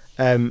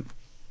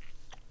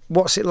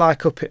 What's it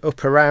like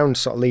up around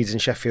sort of Leeds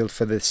and Sheffield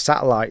for the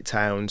satellite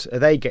towns? Are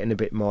they getting a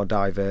bit more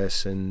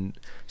diverse, and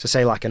so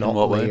say like an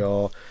Otley,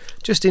 or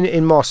just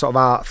in more sort of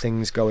art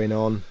things going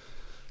on?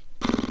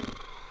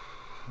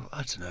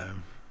 I don't know.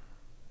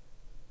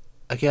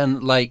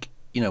 Again, like,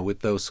 you know,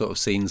 with those sort of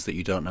scenes that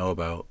you don't know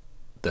about,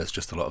 there's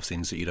just a lot of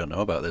scenes that you don't know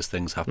about. There's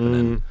things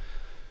happening.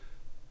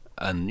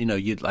 And, you know,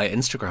 like,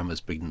 Instagram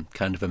has been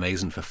kind of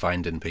amazing for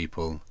finding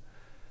people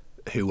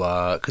who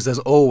are, because there's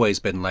always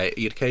been, like,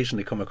 you'd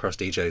occasionally come across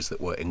DJs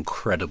that were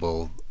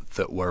incredible,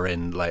 that were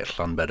in, like,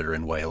 Llanbedr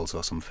in Wales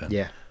or something.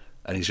 Yeah.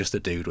 And he's just a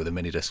dude with a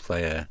mini disc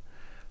player.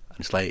 And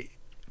it's like,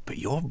 but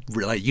you're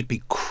like, you'd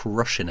be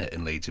crushing it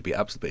in Leeds. You'd be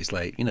absolutely, he's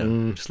like, you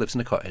know, just lives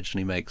in a cottage and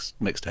he makes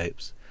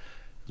mixtapes.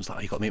 It's like,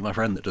 oh, you got to meet my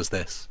friend that does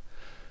this.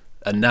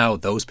 And now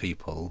those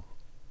people,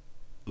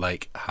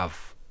 like,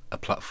 have a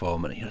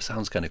platform, and, you know, it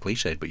sounds kind of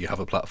cliched, but you have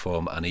a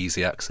platform and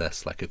easy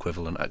access, like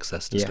equivalent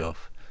access to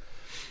stuff.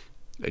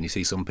 And you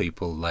see some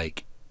people,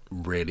 like,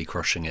 really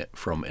crushing it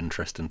from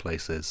interesting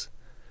places,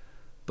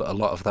 but a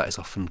lot of that is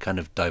often kind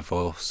of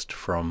divorced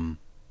from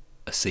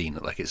a scene.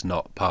 Like, it's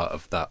not part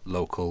of that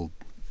local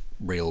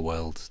real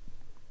world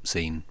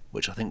scene,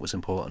 which I think was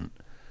important.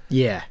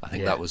 I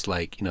think that was,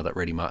 like, you know, that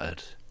really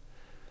mattered.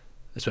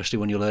 especially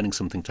when you're learning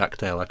something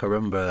tactile. Like I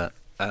remember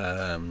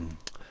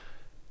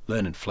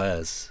learning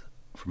flares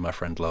from my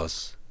friend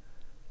Loz,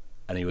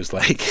 and he was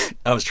like,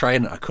 I was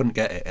trying, I couldn't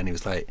get it, and he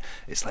was like,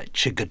 it's like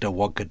chigga-da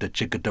wogga-da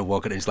chigga-da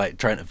wogga, and he's like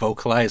trying to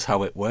vocalise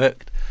how it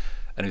worked,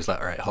 and he was like,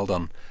 all right, hold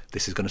on,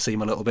 this is going to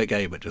seem a little bit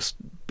gay, but just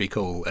be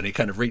cool. And he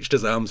kind of reached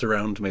his arms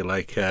around me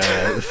like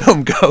the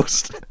film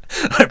Ghost.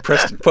 I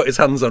put his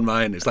hands on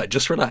mine. It's like,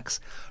 just relax,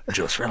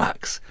 just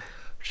relax,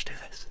 just do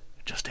this,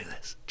 just do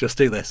this, just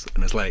do this.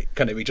 And it's like,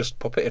 kind of, he just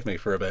puppeted me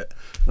for a bit.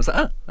 I was like,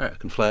 all right, I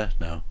can flare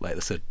now. Like,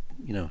 this is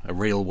a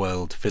real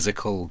world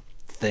physical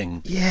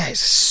thing. Yeah, it's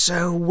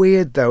so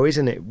weird though,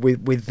 isn't it,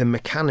 with the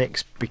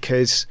mechanics,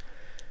 because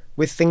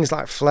with things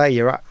like flare,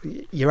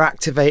 you're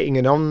activating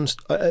an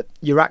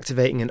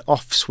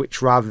off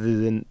switch rather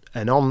than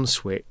an on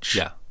switch.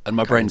 Yeah, and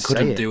my brain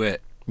couldn't do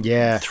it.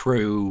 Yeah,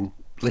 through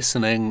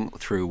listening,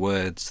 through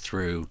words,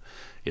 through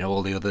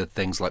all the other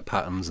things like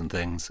patterns and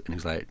things. And he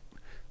was like,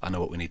 I know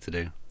what we need to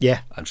do.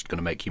 Yeah, I'm just going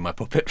to make you my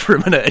puppet for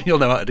a minute, and you'll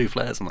know how to do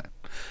flares. I'm like,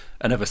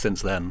 and ever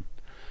since then,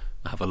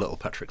 I have a little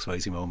Patrick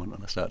Swayze moment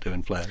when I start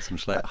doing flares. I'm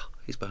just like,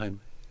 he's behind me.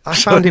 I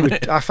found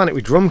it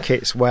with drum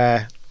kits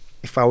where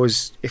if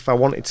I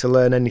wanted to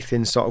learn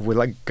anything sort of with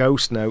like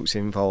ghost notes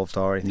involved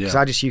or anything, because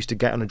I just used to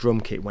get on a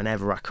drum kit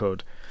whenever I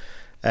could,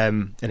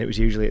 and it was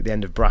usually at the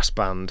end of brass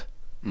band.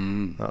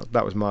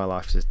 That was my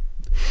life as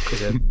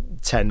a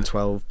 10,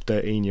 12,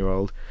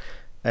 13-year-old,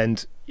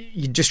 and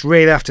you just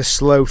really have to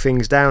slow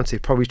things down to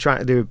probably trying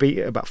to do a beat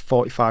at about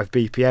 45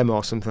 BPM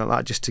or something like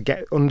that, just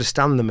to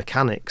understand the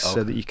mechanics,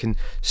 so that you can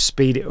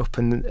speed it up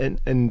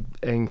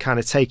and kind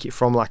of take it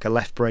from like a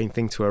left brain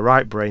thing to a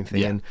right brain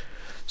thing, and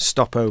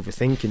stop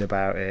overthinking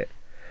about it.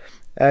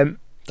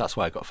 That's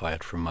why I got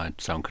fired from my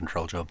sound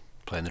control job,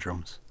 playing the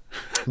drums.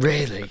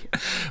 Really?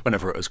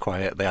 Whenever it was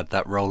quiet, they had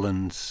that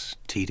Roland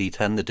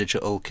TD10, the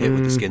digital kit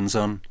with the skins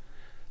on.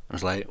 I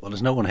was like, well,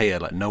 there's no one here,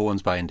 like no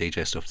one's buying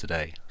DJ stuff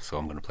today, so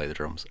I'm going to play the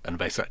drums. And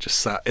basically I just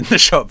sat in the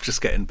shop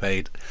just getting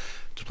paid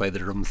to play the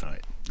drums. And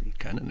you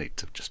kind of need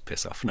to just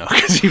piss off now,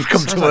 because you've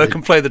come to work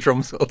and play the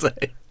drums all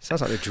day.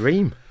 Sounds like a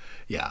dream.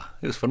 Yeah,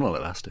 it was fun while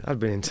it lasted. I'd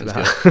been into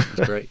that. It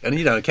was great. And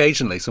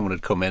occasionally someone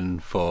would come in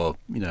for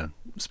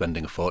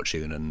spending a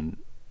fortune, and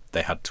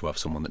they had to have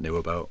someone that knew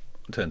about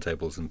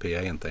turntables and PA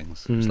and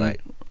things. It's like,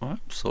 well,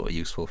 I'm sort of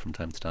useful from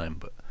time to time,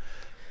 but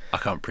I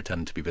can't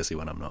pretend to be busy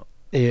when I'm not.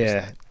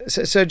 Yeah.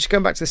 So just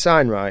going back to the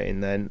sign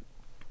writing then,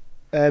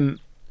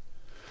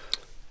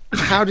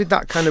 how did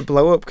that kind of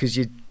blow up? Because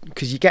you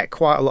get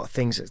quite a lot of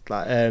things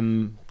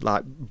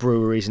like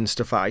breweries and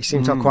stuff like that. You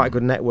seem to have quite a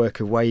good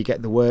network of where you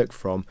get the work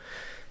from.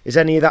 Is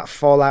any of that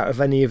fall out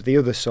of any of the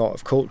other sort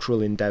of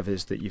cultural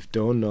endeavours that you've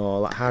done,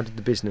 or like how did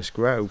the business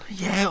grow?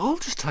 Yeah, it all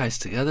just ties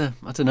together.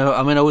 I don't know.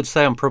 I mean, I would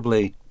say I'm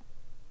probably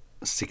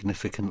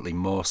significantly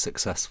more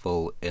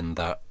successful in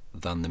that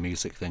than the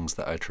music things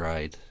that I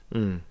tried.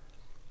 And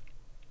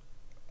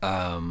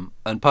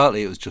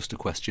partly it was just a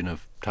question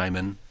of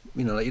timing.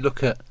 Like you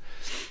look at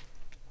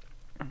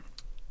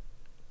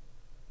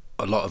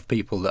a lot of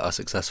people that are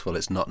successful,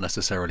 it's not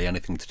necessarily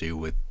anything to do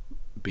with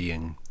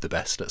being the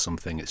best at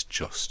something, it's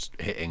just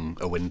hitting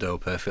a window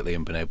perfectly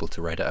and being able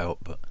to write it out.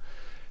 But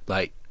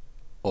like,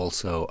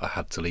 also I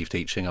had to leave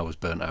teaching. I was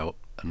burnt out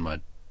and I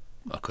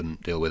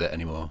couldn't deal with it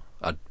anymore.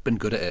 I'd been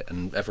good at it,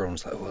 and everyone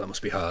was like, oh, that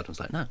must be hard. I was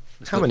like, no.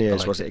 How many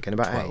years was it again?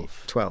 About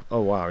 12. 8? 12.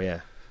 Oh wow, yeah.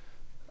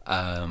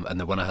 And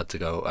then when I had to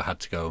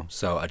go.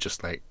 So I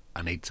just I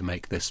need to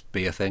make this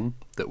be a thing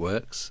that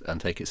works and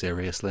take it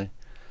seriously.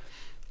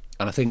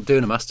 And I think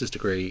doing a master's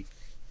degree,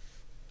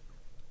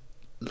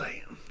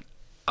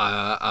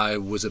 I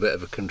was a bit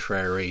of a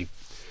contrary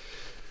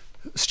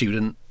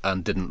student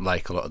and didn't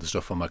like a lot of the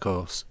stuff on my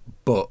course.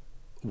 But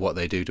what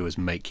they do is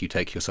make you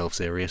take yourself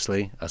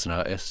seriously as an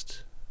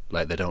artist.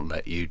 Like, they don't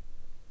let you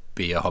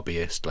be a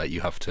hobbyist. Like,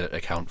 you have to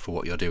account for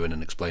what you're doing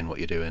and explain what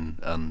you're doing,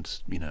 and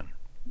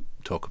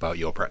talk about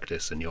your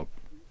practice and your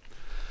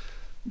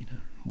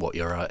what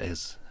your art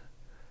is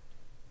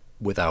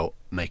without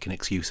making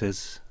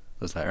excuses.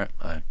 I was like,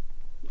 right,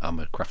 I'm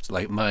a craft.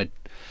 Like, my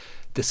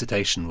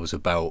dissertation was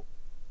about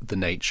the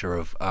nature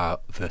of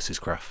art versus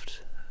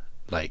craft,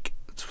 like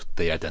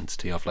the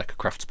identity of like a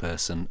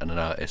craftsperson and an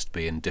artist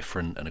being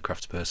different, and a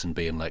craftsperson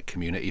being like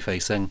community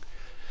facing,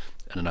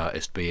 and an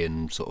artist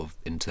being sort of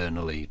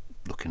internally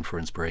looking for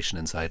inspiration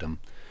inside them.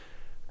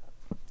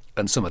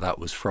 And some of that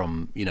was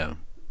from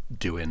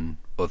doing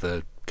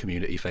other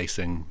community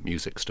facing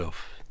music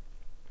stuff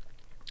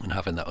and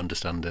having that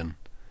understanding,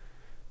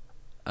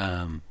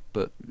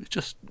 but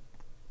just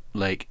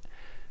like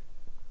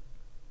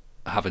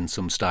having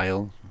some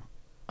style,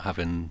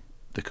 having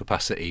the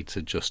capacity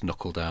to just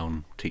knuckle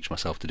down, teach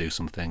myself to do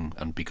something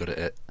and be good at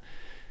it,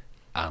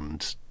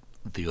 and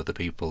the other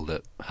people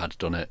that had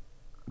done it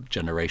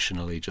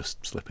generationally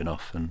just slipping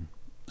off and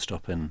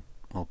stopping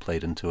all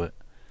played into it.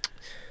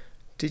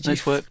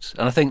 It's worked.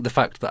 And I think the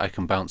fact that I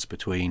can bounce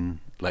between,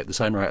 like, the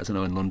sign writers I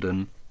know in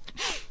London,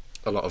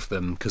 a lot of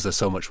them, because there's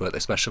so much work, they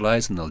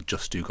specialise, and they'll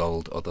just do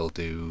gold, or they'll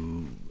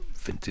do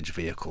vintage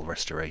vehicle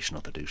restoration, or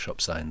they'll do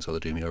shop signs, or they'll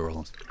do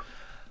murals.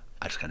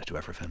 I just kind of do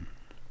everything.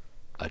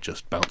 I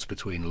just bounce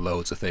between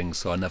loads of things,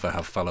 so I never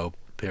have fallow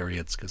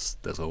periods because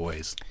there's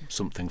always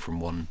something from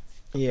one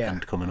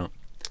end coming up.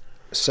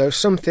 So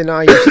something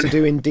I used to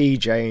do in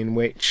DJing,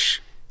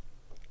 which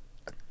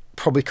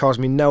probably caused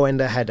me no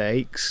end of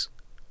headaches,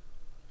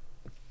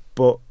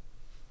 but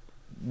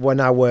when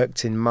I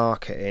worked in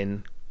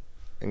marketing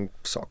and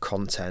sort of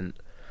content,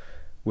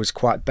 was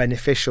quite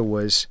beneficial,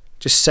 was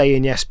just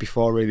saying yes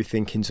before really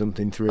thinking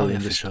something through,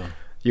 and just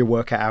you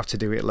work out how to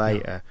do it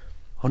later.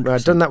 When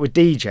I've done that with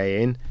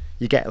DJing,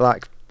 you get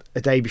like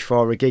a day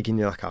before a gig and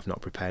you're like, I've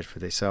not prepared for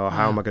this, so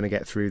how am I going to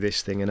get through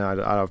this thing? And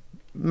I've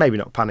maybe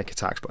not panic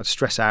attacks, but I'd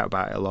stress out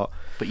about it a lot.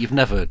 But you've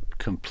never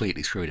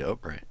completely screwed it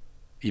up, right?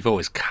 You've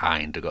always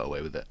kind of got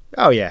away with it.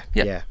 Oh yeah.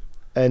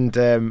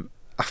 And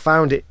I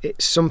found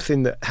it's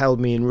something that held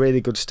me in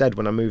really good stead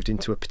when I moved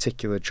into a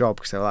particular job,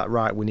 because they were like,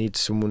 right, we need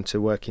someone to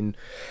work in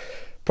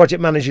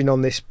project managing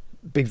on this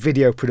big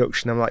video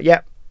production. I'm like,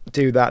 yep,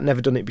 do that.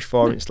 Never done it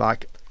before. And it's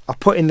like, I'll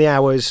put in the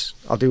hours,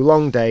 I'll do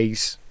long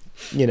days,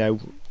 you know.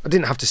 I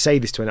didn't have to say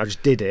this to anyone, I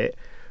just did it,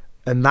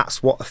 and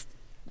that's what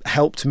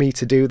helped me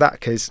to do that,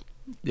 because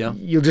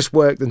you'll just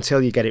work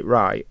until you get it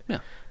right.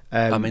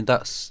 I mean,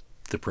 that's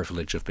the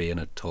privilege of being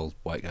a tall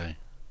white guy,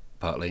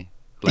 partly.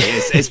 Like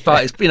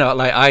it's you know,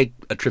 like I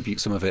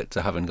attribute some of it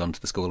to having gone to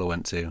the school I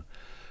went to,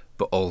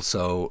 but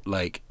also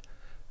like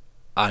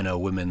I know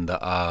women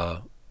that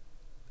are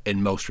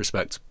in most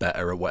respects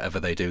better at whatever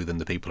they do than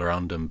the people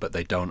around them, but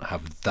they don't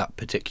have that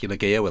particular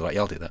gear. We're like,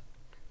 yeah, I'll do that.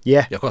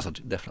 Yeah, of course,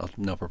 definitely,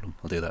 no problem,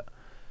 I'll do that.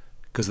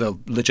 Because they'll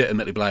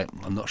legitimately be like,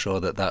 I'm not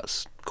sure that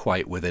that's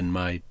quite within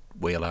my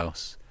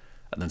wheelhouse.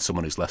 And then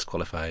someone who's less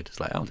qualified is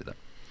like, I'll do that.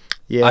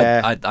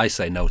 Yeah. I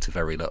say no to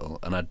very little,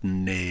 and I'd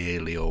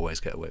nearly always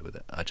get away with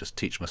it. I just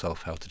teach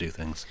myself how to do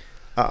things.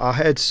 I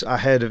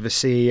heard of a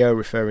CEO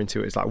referring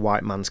to it as like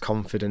white man's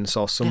confidence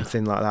or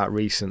something like that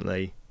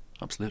recently.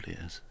 Absolutely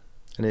is.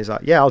 And he's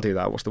like, yeah, I'll do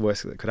that. What's the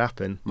worst that could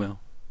happen? Well,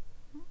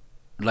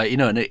 like, you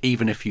know, and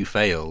even if you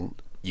fail,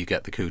 you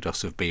get the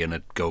kudos of being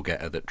a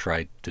go-getter that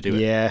tried to do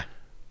it. Yeah.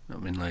 I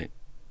mean, like,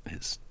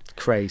 it's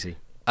crazy.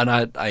 And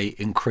I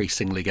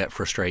increasingly get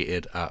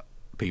frustrated at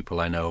people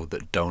I know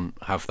that don't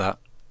have that.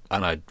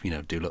 And I, you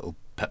know, do little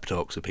pep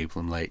talks with people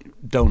and like,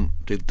 don't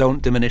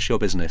diminish your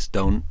business.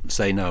 Don't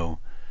say no.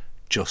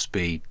 Just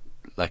be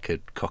like a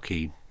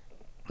cocky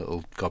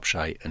little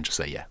gobshite and just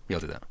say, yeah, you'll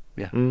do that.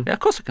 Yeah, yeah, of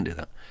course I can do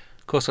that.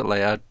 Of course,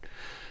 you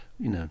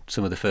know,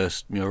 some of the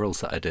first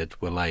murals that I did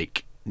were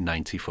like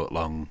 90-foot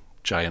long,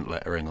 giant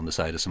lettering on the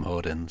side of some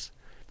hoardings.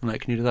 I'm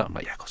like, can you do that? I'm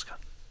like, yeah, of course I can.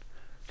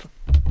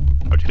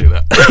 How'd you do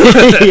that?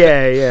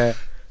 yeah.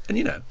 And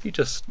you know, you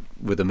just,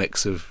 with a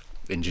mix of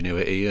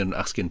ingenuity and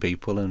asking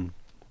people and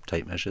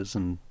tape measures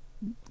and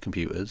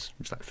computers,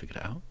 just like figured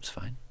it out. It's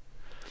fine.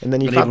 And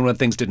then even when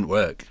things didn't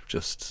work,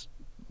 just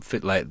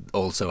like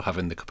also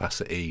having the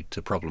capacity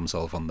to problem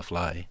solve on the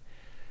fly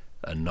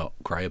and not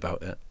cry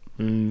about it.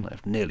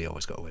 I've nearly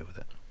always got away with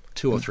it.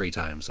 2 or 3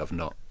 times I've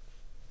not,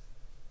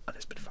 and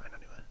it's been fine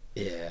anyway.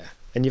 Yeah.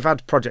 And you've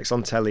had projects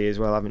on telly as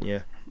well, haven't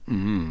you?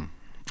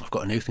 I've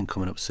got a new thing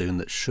coming up soon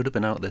that should have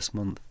been out this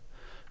month.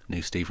 A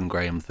new Stephen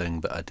Graham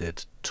thing that I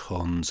did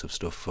tons of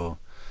stuff for.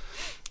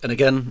 And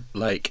again,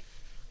 like,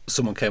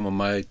 someone came on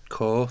my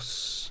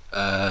course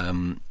that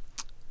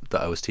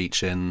I was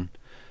teaching,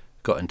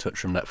 got in touch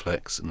from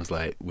Netflix and was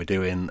like, we're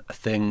doing a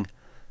thing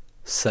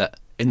set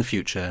in the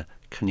future.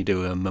 Can you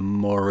do a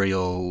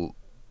memorial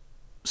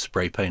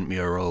spray paint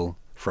mural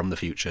from the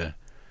future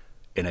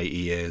in 80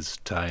 years'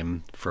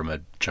 time from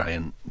a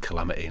giant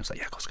calamity? I was like,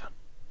 yeah, of course I can.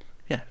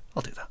 Yeah,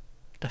 I'll do that.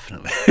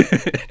 Definitely.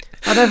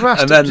 I never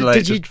asked. And then,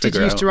 did you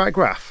used to write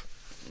graph?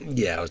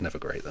 Yeah, I was never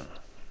great though.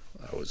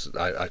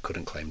 I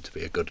couldn't claim to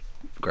be a good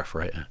graph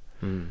writer.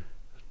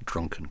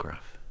 Drunken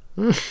graph.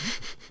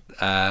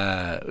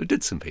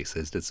 Did some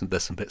pieces.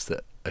 There's some bits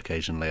that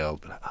occasionally I'll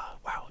be like, oh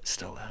wow, it's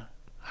still there.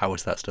 How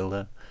is that still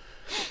there?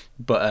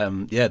 But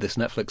yeah, this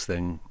Netflix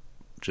thing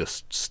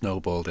just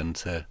snowballed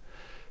into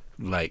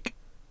like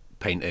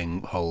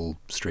painting whole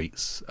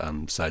streets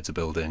and sides of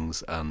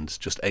buildings and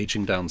just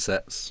aging down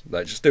sets,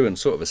 like just doing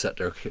sort of a set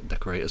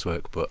decorator's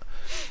work. But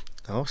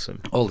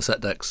awesome. All the set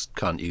decks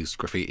can't use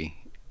graffiti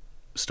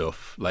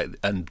stuff, like,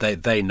 and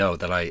they know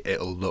that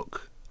it'll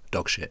look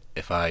dog shit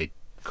if I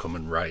come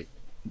and write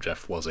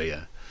Jeff was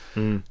here,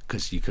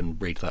 because you can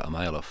read that a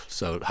mile off.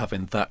 So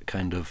having that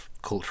kind of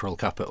cultural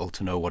capital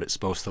to know what it's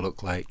supposed to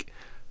look like,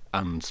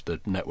 and the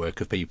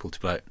network of people to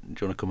be like, do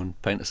you want to come and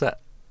paint a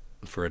set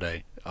for a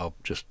day? I'll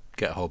just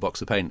get a whole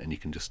box of paint and you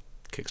can just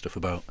kick stuff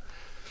about.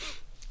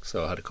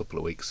 So I had a couple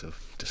of weeks of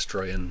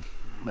destroying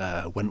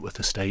Wentworth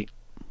Estate.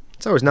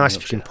 It's always nice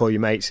if you can pull your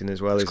mates in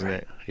as well, isn't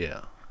it?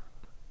 Yeah.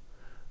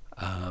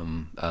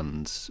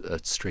 And a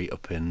street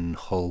up in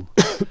Hull.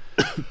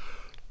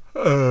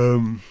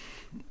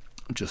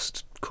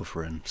 Just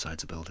covering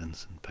sides of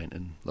buildings and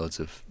painting loads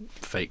of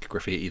fake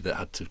graffiti that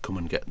had to come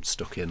and get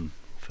stuck in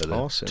for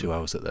the 2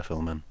 hours that they're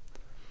filming.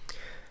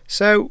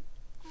 So,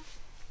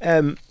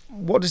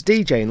 what does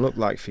DJing look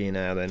like for you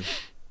now then?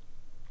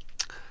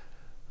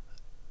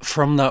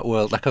 From that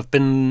world, like I've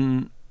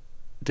been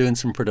doing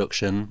some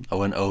production. I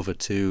went over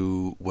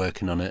to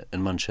working on it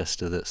in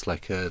Manchester. That's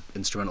like a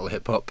instrumental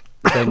hip hop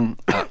thing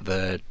at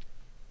the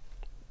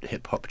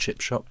hip hop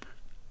chip shop.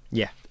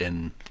 Yeah.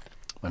 In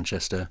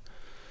Manchester.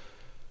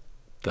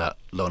 That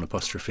Lone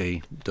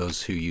Apostrophe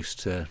does, who used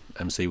to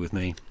MC with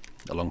me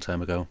a long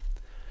time ago.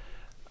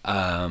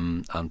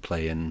 And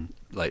playing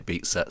like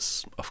beat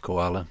sets off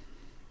Koala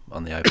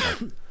on the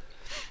iPad.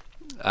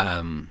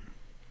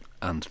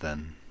 And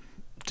then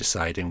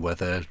deciding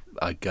whether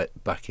I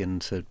get back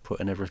into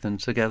putting everything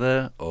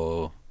together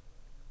or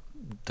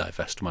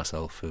divest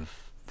myself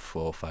of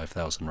 4,000 or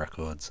 5,000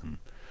 records. And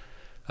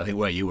I think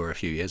where you were a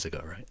few years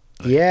ago, right?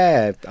 Like,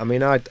 yeah, I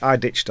mean, I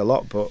ditched a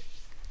lot, but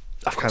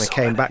I've kind of so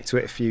came many. back to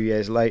it a few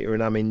years later,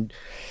 and I'm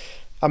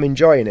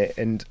enjoying it.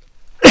 And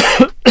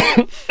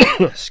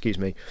excuse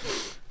me,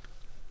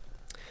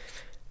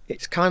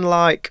 it's kind of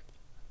like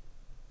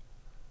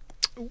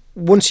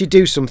once you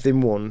do something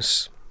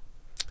once,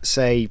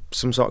 say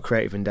some sort of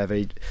creative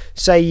endeavour,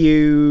 say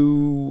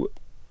you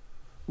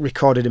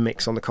recorded a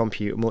mix on the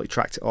computer,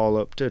 multi-tracked it all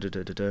up,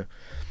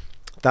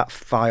 that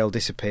file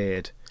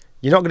disappeared.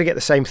 You're not going to get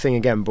the same thing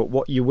again, but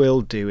what you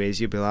will do is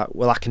you'll be like,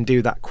 well, I can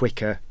do that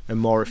quicker and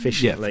more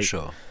efficiently. Yeah, for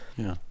sure.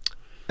 Yeah.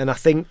 And I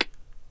think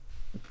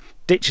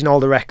ditching all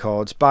the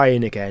records,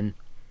 buying again,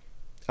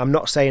 I'm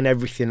not saying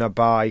everything I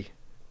buy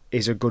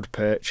is a good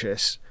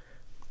purchase,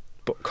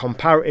 but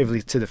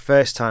comparatively to the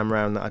first time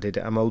round that I did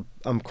it,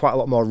 I'm quite a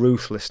lot more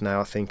ruthless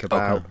now, I think,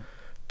 about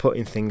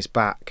putting things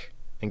back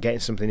and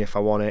getting something if I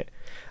want it.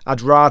 I'd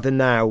rather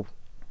now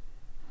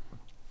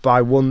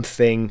buy one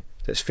thing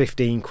that's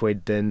 15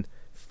 quid than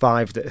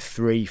 5 that are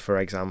 3, for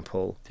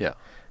example. Yeah.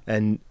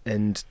 And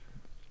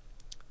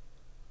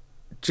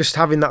just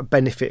having that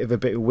benefit of a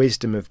bit of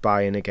wisdom of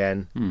buying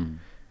again,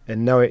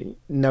 and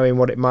knowing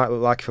what it might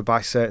look like if I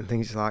buy certain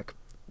things. It's like,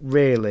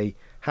 really,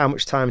 how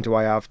much time do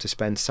I have to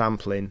spend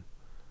sampling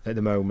at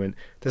the moment?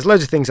 There's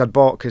loads of things I'd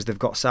bought because they've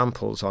got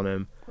samples on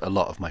them. A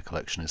lot of my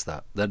collection is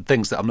that. They're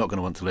things that I'm not going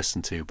to want to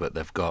listen to, but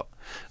they've got,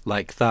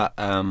 like that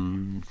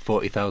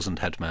 40,000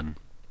 Headmen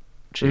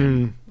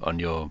tune on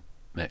your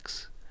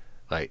mix.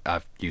 Like,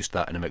 I've used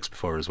that in a mix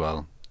before as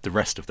well. The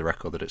rest of the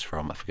record that it's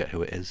from, I forget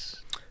who it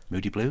is.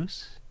 Moody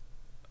Blues?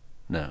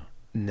 No.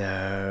 The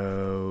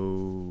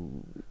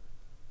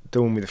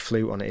one with the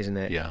flute on it, isn't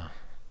it? Yeah.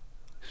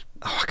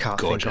 Oh, I can't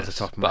Gorgeous. think off the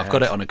top of my But head. I've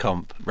got it on a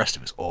comp. The rest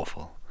of it's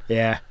awful.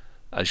 Yeah.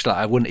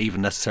 I wouldn't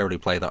even necessarily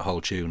play that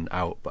whole tune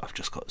out, but I've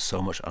just got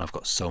so much, and I've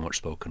got so much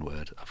spoken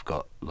word. I've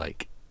got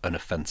like an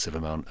offensive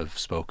amount of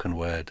spoken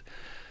word.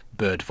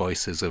 Bird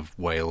Voices of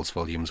Wales,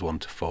 volumes 1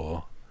 to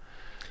 4.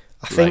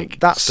 I think like,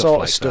 that stuff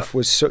sort like of stuff that.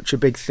 was such a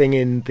big thing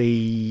in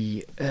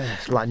the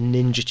like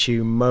Ninja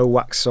Tune,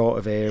 Mowak sort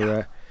of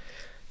era.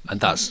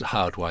 And that's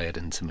hardwired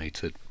into me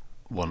to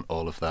want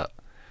all of that.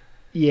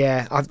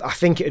 Yeah, I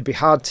think it'd be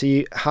hard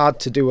to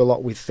do a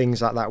lot with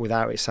things like that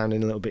without it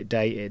sounding a little bit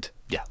dated.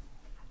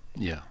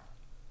 Yeah.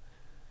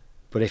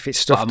 But if it's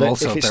But stuff I'm that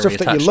also if it's very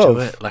stuff that you attached love,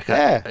 to it. Like,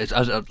 yeah,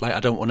 I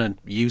don't want to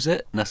use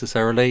it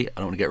necessarily. I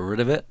don't want to get rid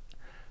of it.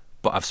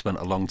 But I've spent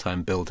a long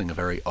time building a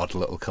very odd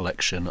little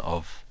collection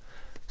of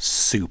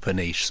super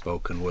niche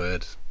spoken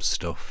word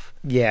stuff.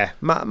 yeah.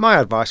 My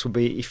advice would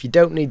be, if you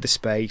don't need the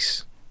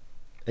space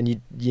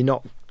and you're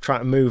not trying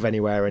to move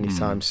anywhere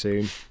anytime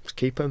soon, just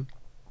keep them.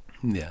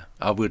 Yeah,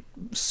 I would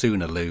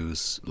sooner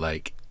lose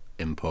like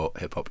import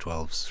hip hop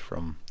 12s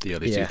from the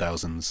early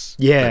 2000s.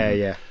 Yeah, than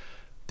yeah.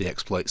 The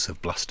Exploits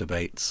of Blaster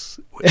Bates,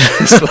 which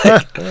is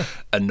like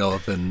a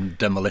northern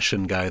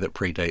demolition guy that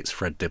predates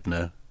Fred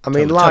Dibner. I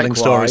mean, telling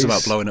stories likewise,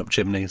 about blowing up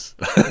chimneys.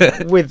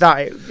 With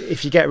that,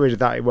 if you get rid of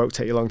that, it won't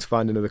take you long to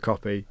find another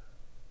copy.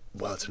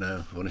 Well, I don't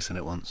know. I've only seen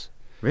it once.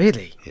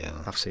 Really? Yeah.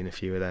 I've seen a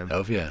few of them.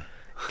 Oh, yeah.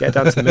 Get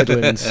down to the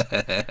Midlands.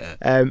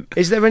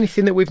 Is there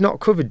anything that we've not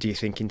covered, do you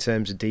think, in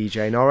terms of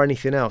DJing or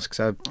anything else? Because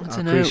I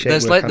don't know. appreciate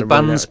There's we're like kind the of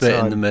running bands out of bit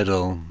in time. the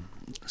middle.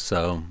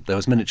 So there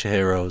was Miniature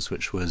Heroes,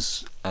 which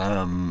was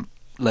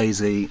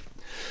Lazy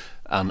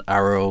and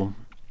Arrow,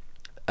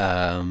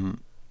 and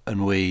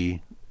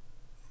we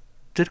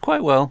did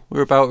quite well.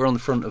 We were on the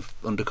front of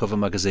Undercover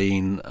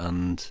magazine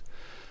and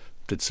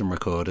did some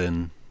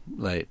recording,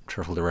 like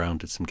travelled around,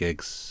 did some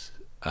gigs,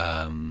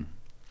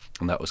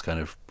 and that was kind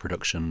of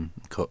production,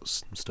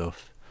 cuts and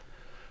stuff.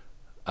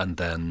 And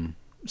then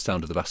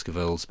Sound of the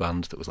Baskervilles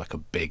band, that was like a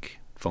big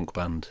funk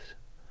band.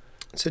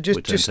 So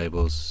with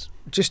turntables.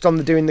 just on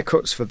the doing the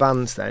cuts for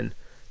bands then,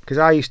 because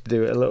I used to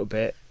do it a little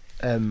bit.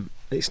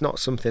 It's not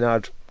something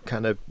I'd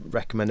kind of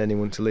recommend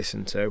anyone to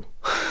listen to.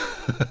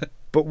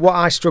 But what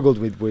I struggled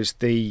with was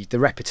the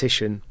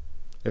repetition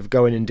of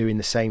going and doing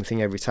the same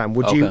thing every time.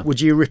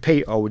 Would you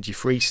repeat or would you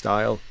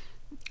freestyle?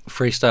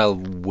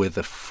 Freestyle with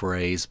a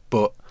phrase,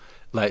 but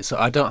like, so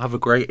I don't have a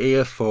great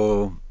ear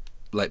for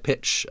like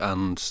pitch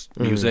and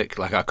music.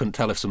 Like, I couldn't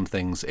tell if some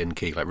things in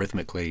key, like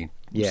rhythmically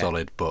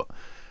solid, but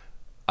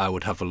I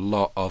would have a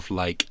lot of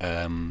like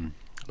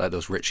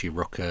those Richie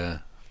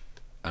Rucker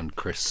and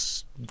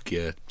Chris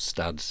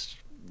Gierstad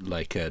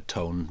like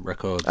tone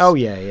records. Oh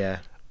yeah.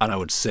 And I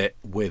would sit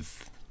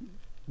with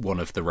one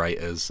of the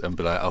writers and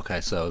be like, okay,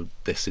 so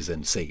this is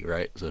in C,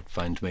 right? So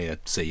find me a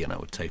C, and I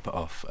would tape it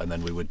off, and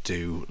then we would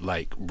do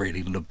like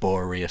really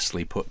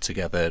laboriously put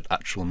together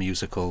actual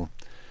musical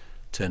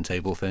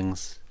turntable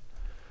things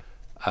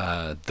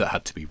that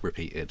had to be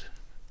repeated,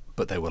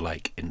 but they were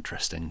like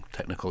interesting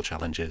technical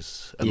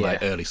challenges, and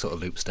like early sort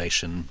of loop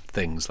station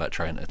things, like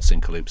trying to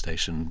sync a loop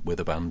station with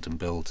a band and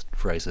build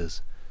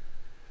phrases.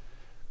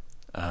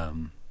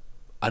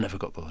 I never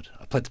got bored.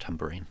 I played the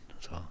tambourine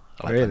as well.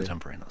 I like playing the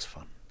tambourine. That's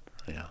fun.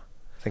 Yeah.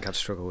 I think I'd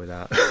struggle with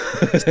that.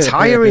 It's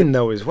tiring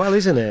though as well,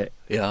 isn't it?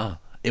 Yeah.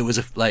 It was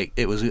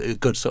a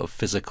good sort of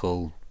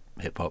physical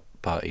hip hop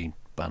party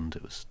band.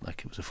 It was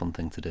a fun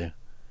thing to do.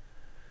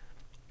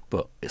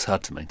 But it's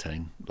hard to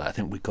maintain. Like, I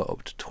think we got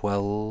up to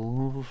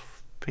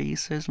 12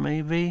 pieces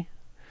maybe,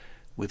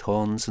 with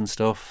horns and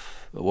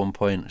stuff at one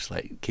point. It's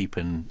like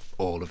keeping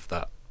all of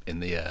that in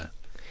the air.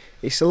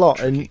 It's a lot.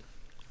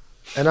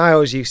 And I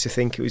always used to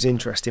think it was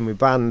interesting with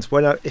bands.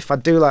 If I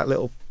do like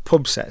little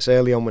pub sets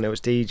early on when I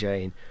was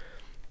DJing,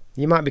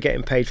 you might be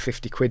getting paid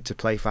 50 quid to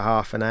play for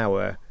half an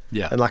hour.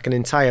 Yeah. And like an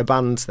entire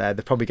band's there,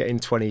 they're probably getting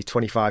 20,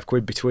 25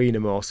 quid between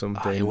them or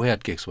something. We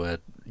had gigs where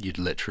you'd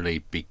literally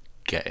be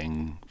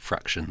getting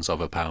fractions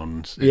of a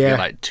pound. It'd be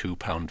like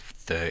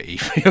 £2.30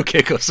 for your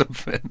gig or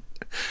something.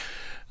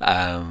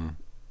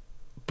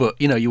 But,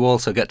 you know, you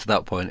also get to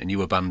that point and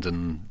you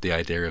abandon the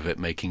idea of it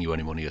making you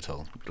any money at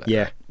all.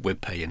 Like, we're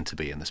paying to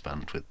be in this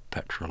band with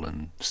petrol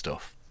and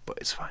stuff, but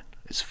it's fine.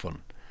 It's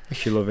fun.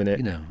 If you're loving it.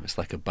 You know, it's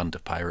like a band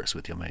of pirates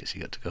with your mates.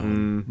 You get to go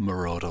and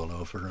maraud all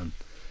over and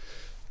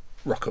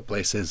rock up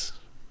places,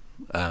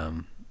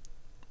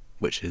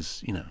 which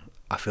is, you know,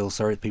 I feel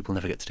sorry that people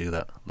never get to do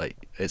that. Like,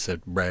 it's a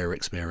rare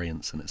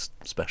experience and it's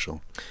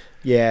special.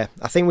 Yeah,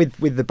 I think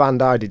with the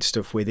band I did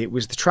stuff with, it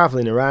was the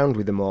travelling around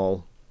with them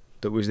all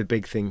that was the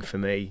big thing for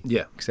me.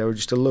 Yeah. Because they were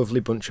just a lovely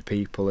bunch of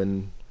people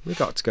and we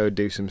got to go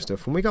do some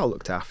stuff and we got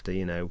looked after,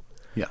 you know.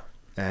 Yeah.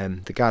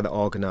 The guy that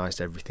organised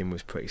everything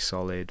was pretty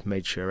solid,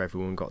 made sure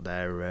everyone got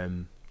their,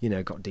 you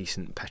know, got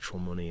decent petrol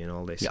money and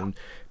all this, and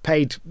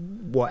paid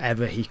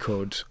whatever he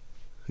could,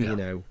 you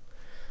know.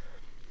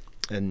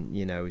 And,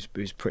 you know, it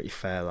was pretty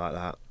fair like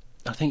that.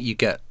 I think you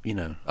get, you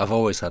know, I've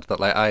always had that.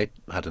 Like, I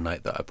had a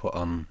night that I put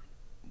on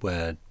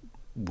where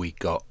we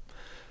got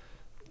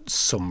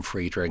some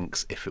free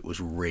drinks if it was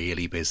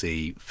really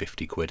busy,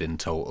 50 quid in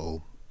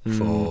total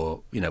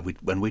for, you know,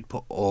 when we'd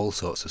put all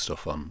sorts of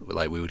stuff on,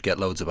 like we would get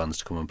loads of bands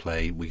to come and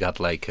play. We had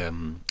like we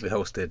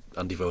hosted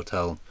Andy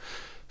Votel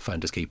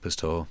Finders Keepers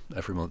tour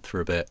every month for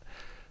a bit,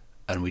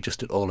 and we just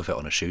did all of it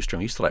on a shoestring.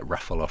 We used to like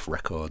raffle off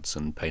records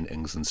and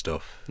paintings and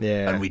stuff,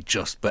 and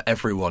but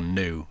everyone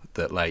knew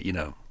that, like, you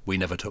know, we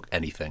never took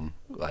anything.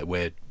 Like,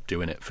 we're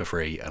doing it for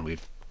free, and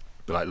we'd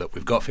be like, look,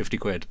 we've got 50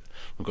 quid,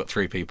 we've got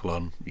 3 people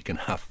on, you can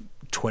have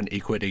 20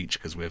 quid each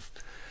because we've,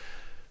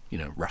 you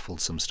know, raffled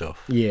some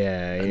stuff. And,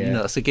 you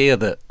know, that's a gear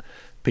that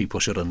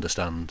people should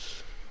understand.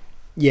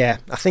 Yeah,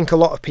 I think a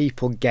lot of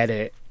people get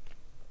it.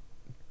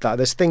 That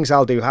there's things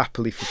I'll do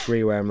happily for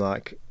free where I'm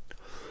like,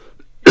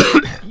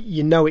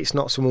 you know, it's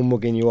not someone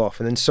mugging you off,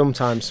 and then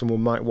sometimes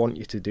someone might want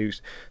you to do.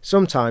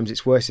 Sometimes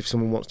it's worse if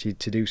someone wants you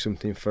to do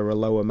something for a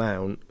low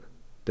amount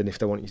than if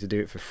they want you to do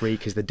it for free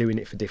because they're doing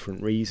it for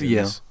different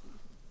reasons.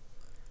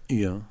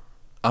 Yeah.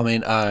 I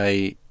mean,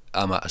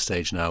 I'm at a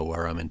stage now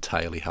where I'm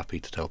entirely happy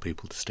to tell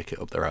people to stick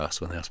it up their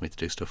arse when they ask me to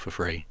do stuff for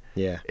free.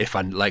 Yeah. If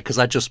I'm like,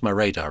 because my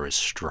radar is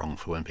strong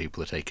for when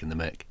people are taking the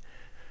mick,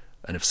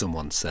 and if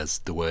someone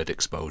says the word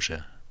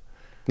exposure,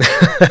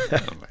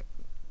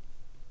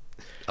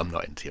 I'm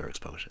not into your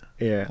exposure.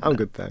 Yeah, I'm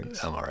good,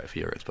 thanks. I'm alright for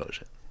your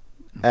exposure.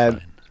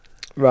 Fine.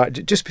 Right,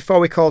 just before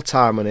we call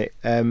time on it,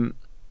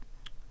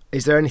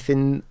 is there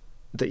anything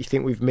that you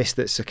think we've missed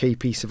that's a key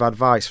piece of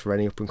advice for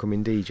any up and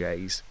coming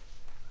DJs?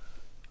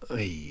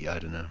 I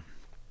don't know.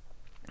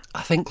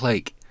 I think,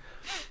 like,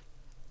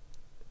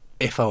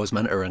 if I was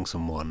mentoring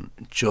someone,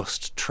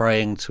 just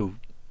trying to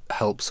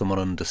help someone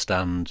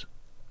understand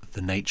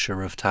the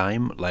nature of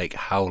time, like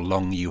how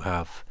long you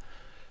have.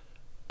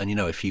 And, you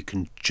know, if you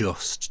can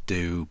just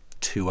do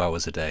 2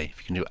 hours a day, if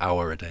you can do an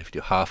hour a day, if you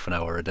do half an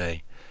hour a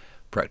day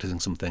practicing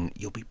something,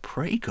 you'll be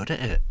pretty good at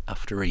it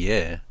after a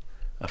year.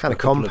 After kind of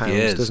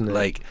compounds, doesn't it?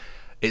 Like,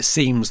 it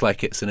seems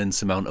like it's an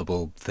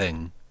insurmountable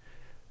thing,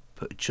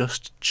 but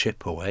just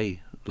chip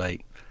away.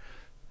 Like,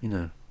 you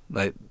know,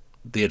 like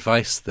the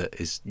advice that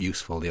is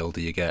useful the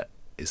older you get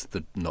is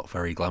the not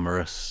very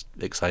glamorous,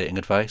 exciting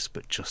advice,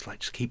 but just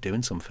keep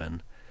doing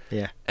something.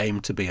 Yeah.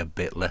 Aim to be a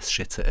bit less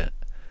shit at it.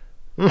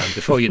 And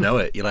before you know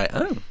it, you're like,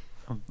 oh,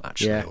 I'm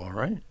actually all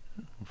right.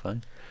 I'm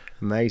fine.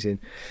 Amazing.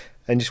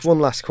 And just one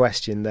last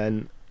question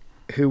then.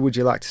 Who would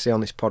you like to see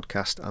on this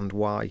podcast and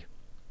why?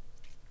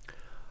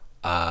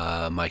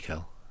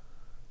 Michael.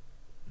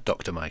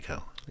 Dr.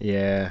 Michael.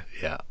 Yeah.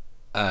 Yeah.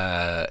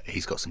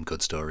 He's got some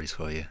good stories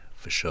for you,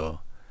 for sure.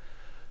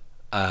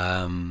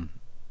 And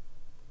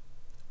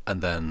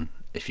then,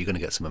 if you're going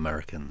to get some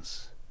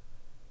Americans,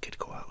 Kid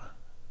Koala.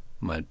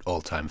 My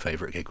all-time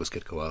favourite gig was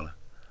Kid Koala.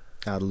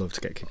 I'd love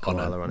to get Kid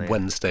Koala on it.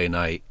 Wednesday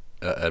night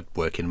at a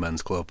working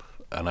men's club,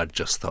 and I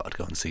just thought I'd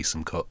go and see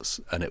some cuts,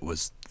 and it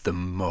was the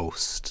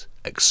most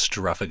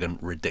extravagant,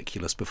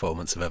 ridiculous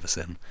performance I've ever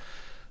seen.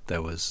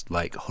 There was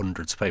like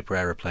hundreds of paper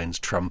aeroplanes,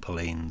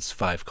 trampolines,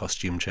 5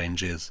 costume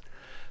changes,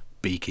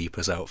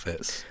 beekeepers'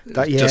 outfits. It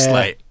was just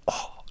like,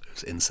 it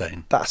was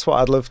insane. That's what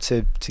I'd love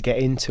to get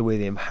into with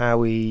him,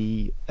 how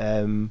he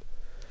kind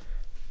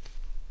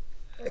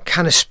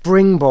of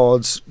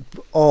springboards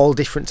all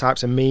different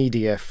types of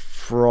media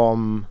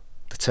from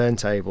the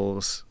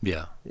turntables.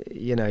 Yeah.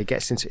 You know, he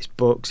gets into its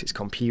books, its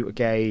computer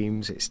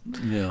games, its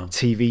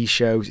TV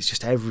shows, it's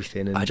just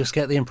everything. And I just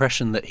get the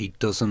impression that he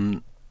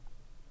doesn't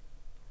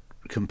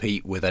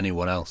compete with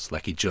anyone else.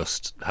 Like, he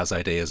just has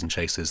ideas and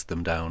chases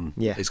them down.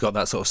 Yeah. He's got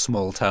that sort of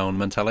small town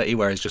mentality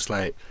where he's just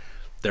like,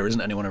 there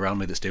isn't anyone around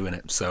me that's doing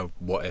it, so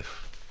what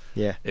if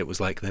it was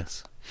like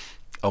this?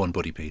 Oh, and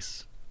Buddy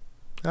Peace.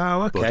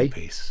 Oh, okay. Buddy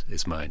Peace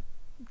is my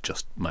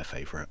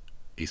favourite.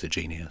 He's a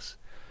genius.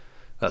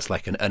 That's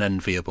like an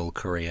enviable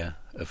career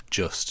of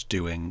just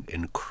doing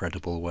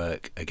incredible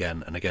work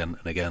again and again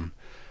and again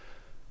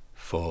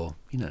for,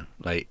 you know,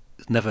 like,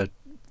 it's never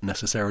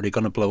necessarily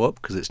going to blow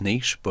up because it's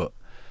niche, but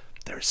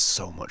there's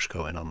so much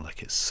going on.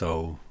 Like, it's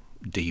so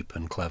deep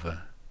and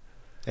clever.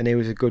 And he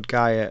was a good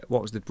guy at,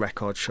 what was the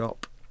record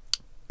shop?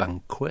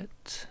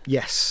 Banquet?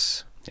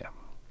 Yes. Yeah.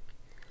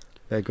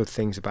 There are good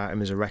things about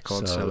him as a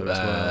record seller as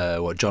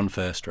well. What, John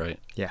First, right?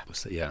 Yeah.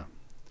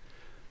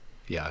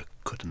 Yeah, I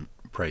couldn't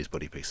praise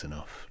Buddy Peace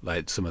enough.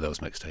 Like, some of those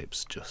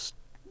mixtapes, just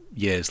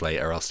years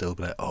later, I'll still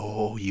be like,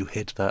 oh, you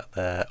hid that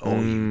there. Oh,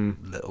 you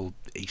little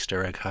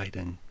Easter egg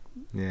hiding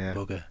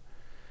bugger.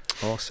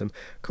 Awesome.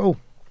 Cool.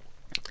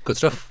 Good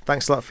stuff.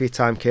 Thanks a lot for your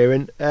time,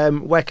 Kieran.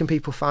 Where can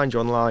people find you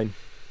online?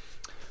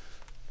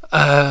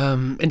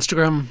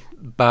 Instagram,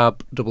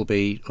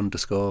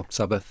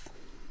 bab_Sabbath,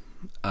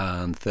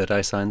 and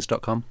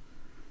thirdeyesigns.com.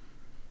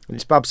 And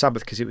it's Bab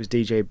Sabbath because it was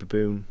DJ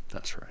Baboon.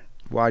 That's right.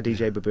 Why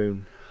DJ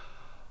Baboon?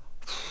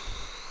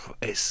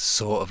 It's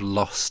sort of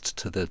lost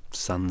to the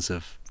sands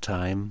of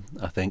time,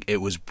 I think. It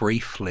was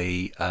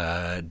briefly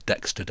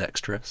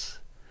Dexterous.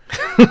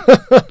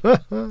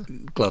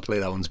 Gladly,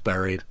 that one's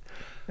buried.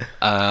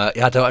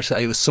 I don't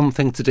actually. It was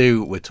something to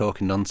do with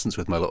talking nonsense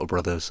with my little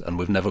brothers, and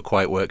we've never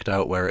quite worked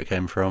out where it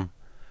came from.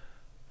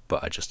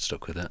 But I just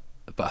stuck with it.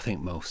 But I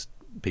think most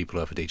people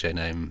who have a DJ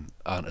name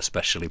aren't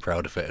especially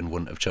proud of it and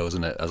wouldn't have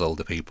chosen it as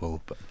older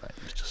people. But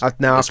it's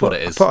just, what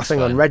it is. I put a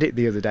thing on Reddit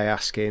the other day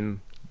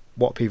asking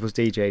what people's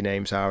DJ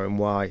names are and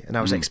why, and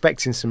I was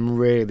expecting some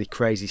really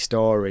crazy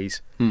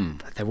stories,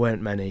 but there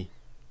weren't many.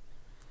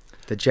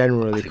 They're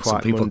generally quite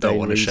some people mundane don't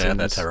want to reasons. share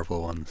their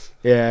terrible ones.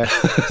 Yeah.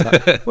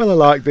 Like, well, I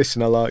like this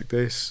and I like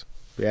this.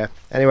 Yeah.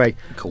 Anyway,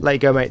 cool. Let you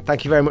go, mate.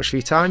 Thank you very much for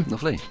your time.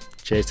 Lovely.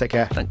 Cheers. Take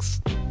care.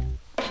 Thanks.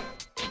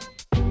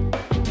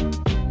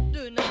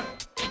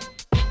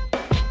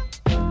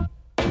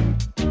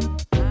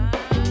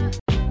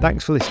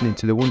 Thanks for listening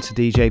to the Once a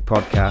DJ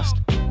podcast.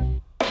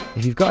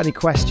 If you've got any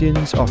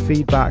questions or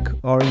feedback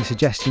or any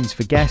suggestions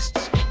for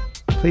guests,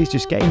 please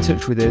just get in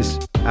touch with us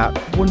at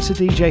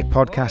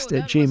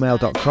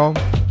onceadjpodcast@gmail.com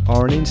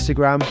or on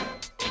Instagram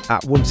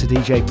at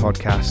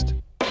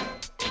onceadjpodcast.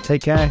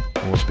 Take care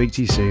and we'll speak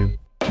to you soon.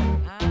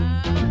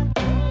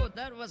 Oh,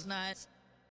 that was nice.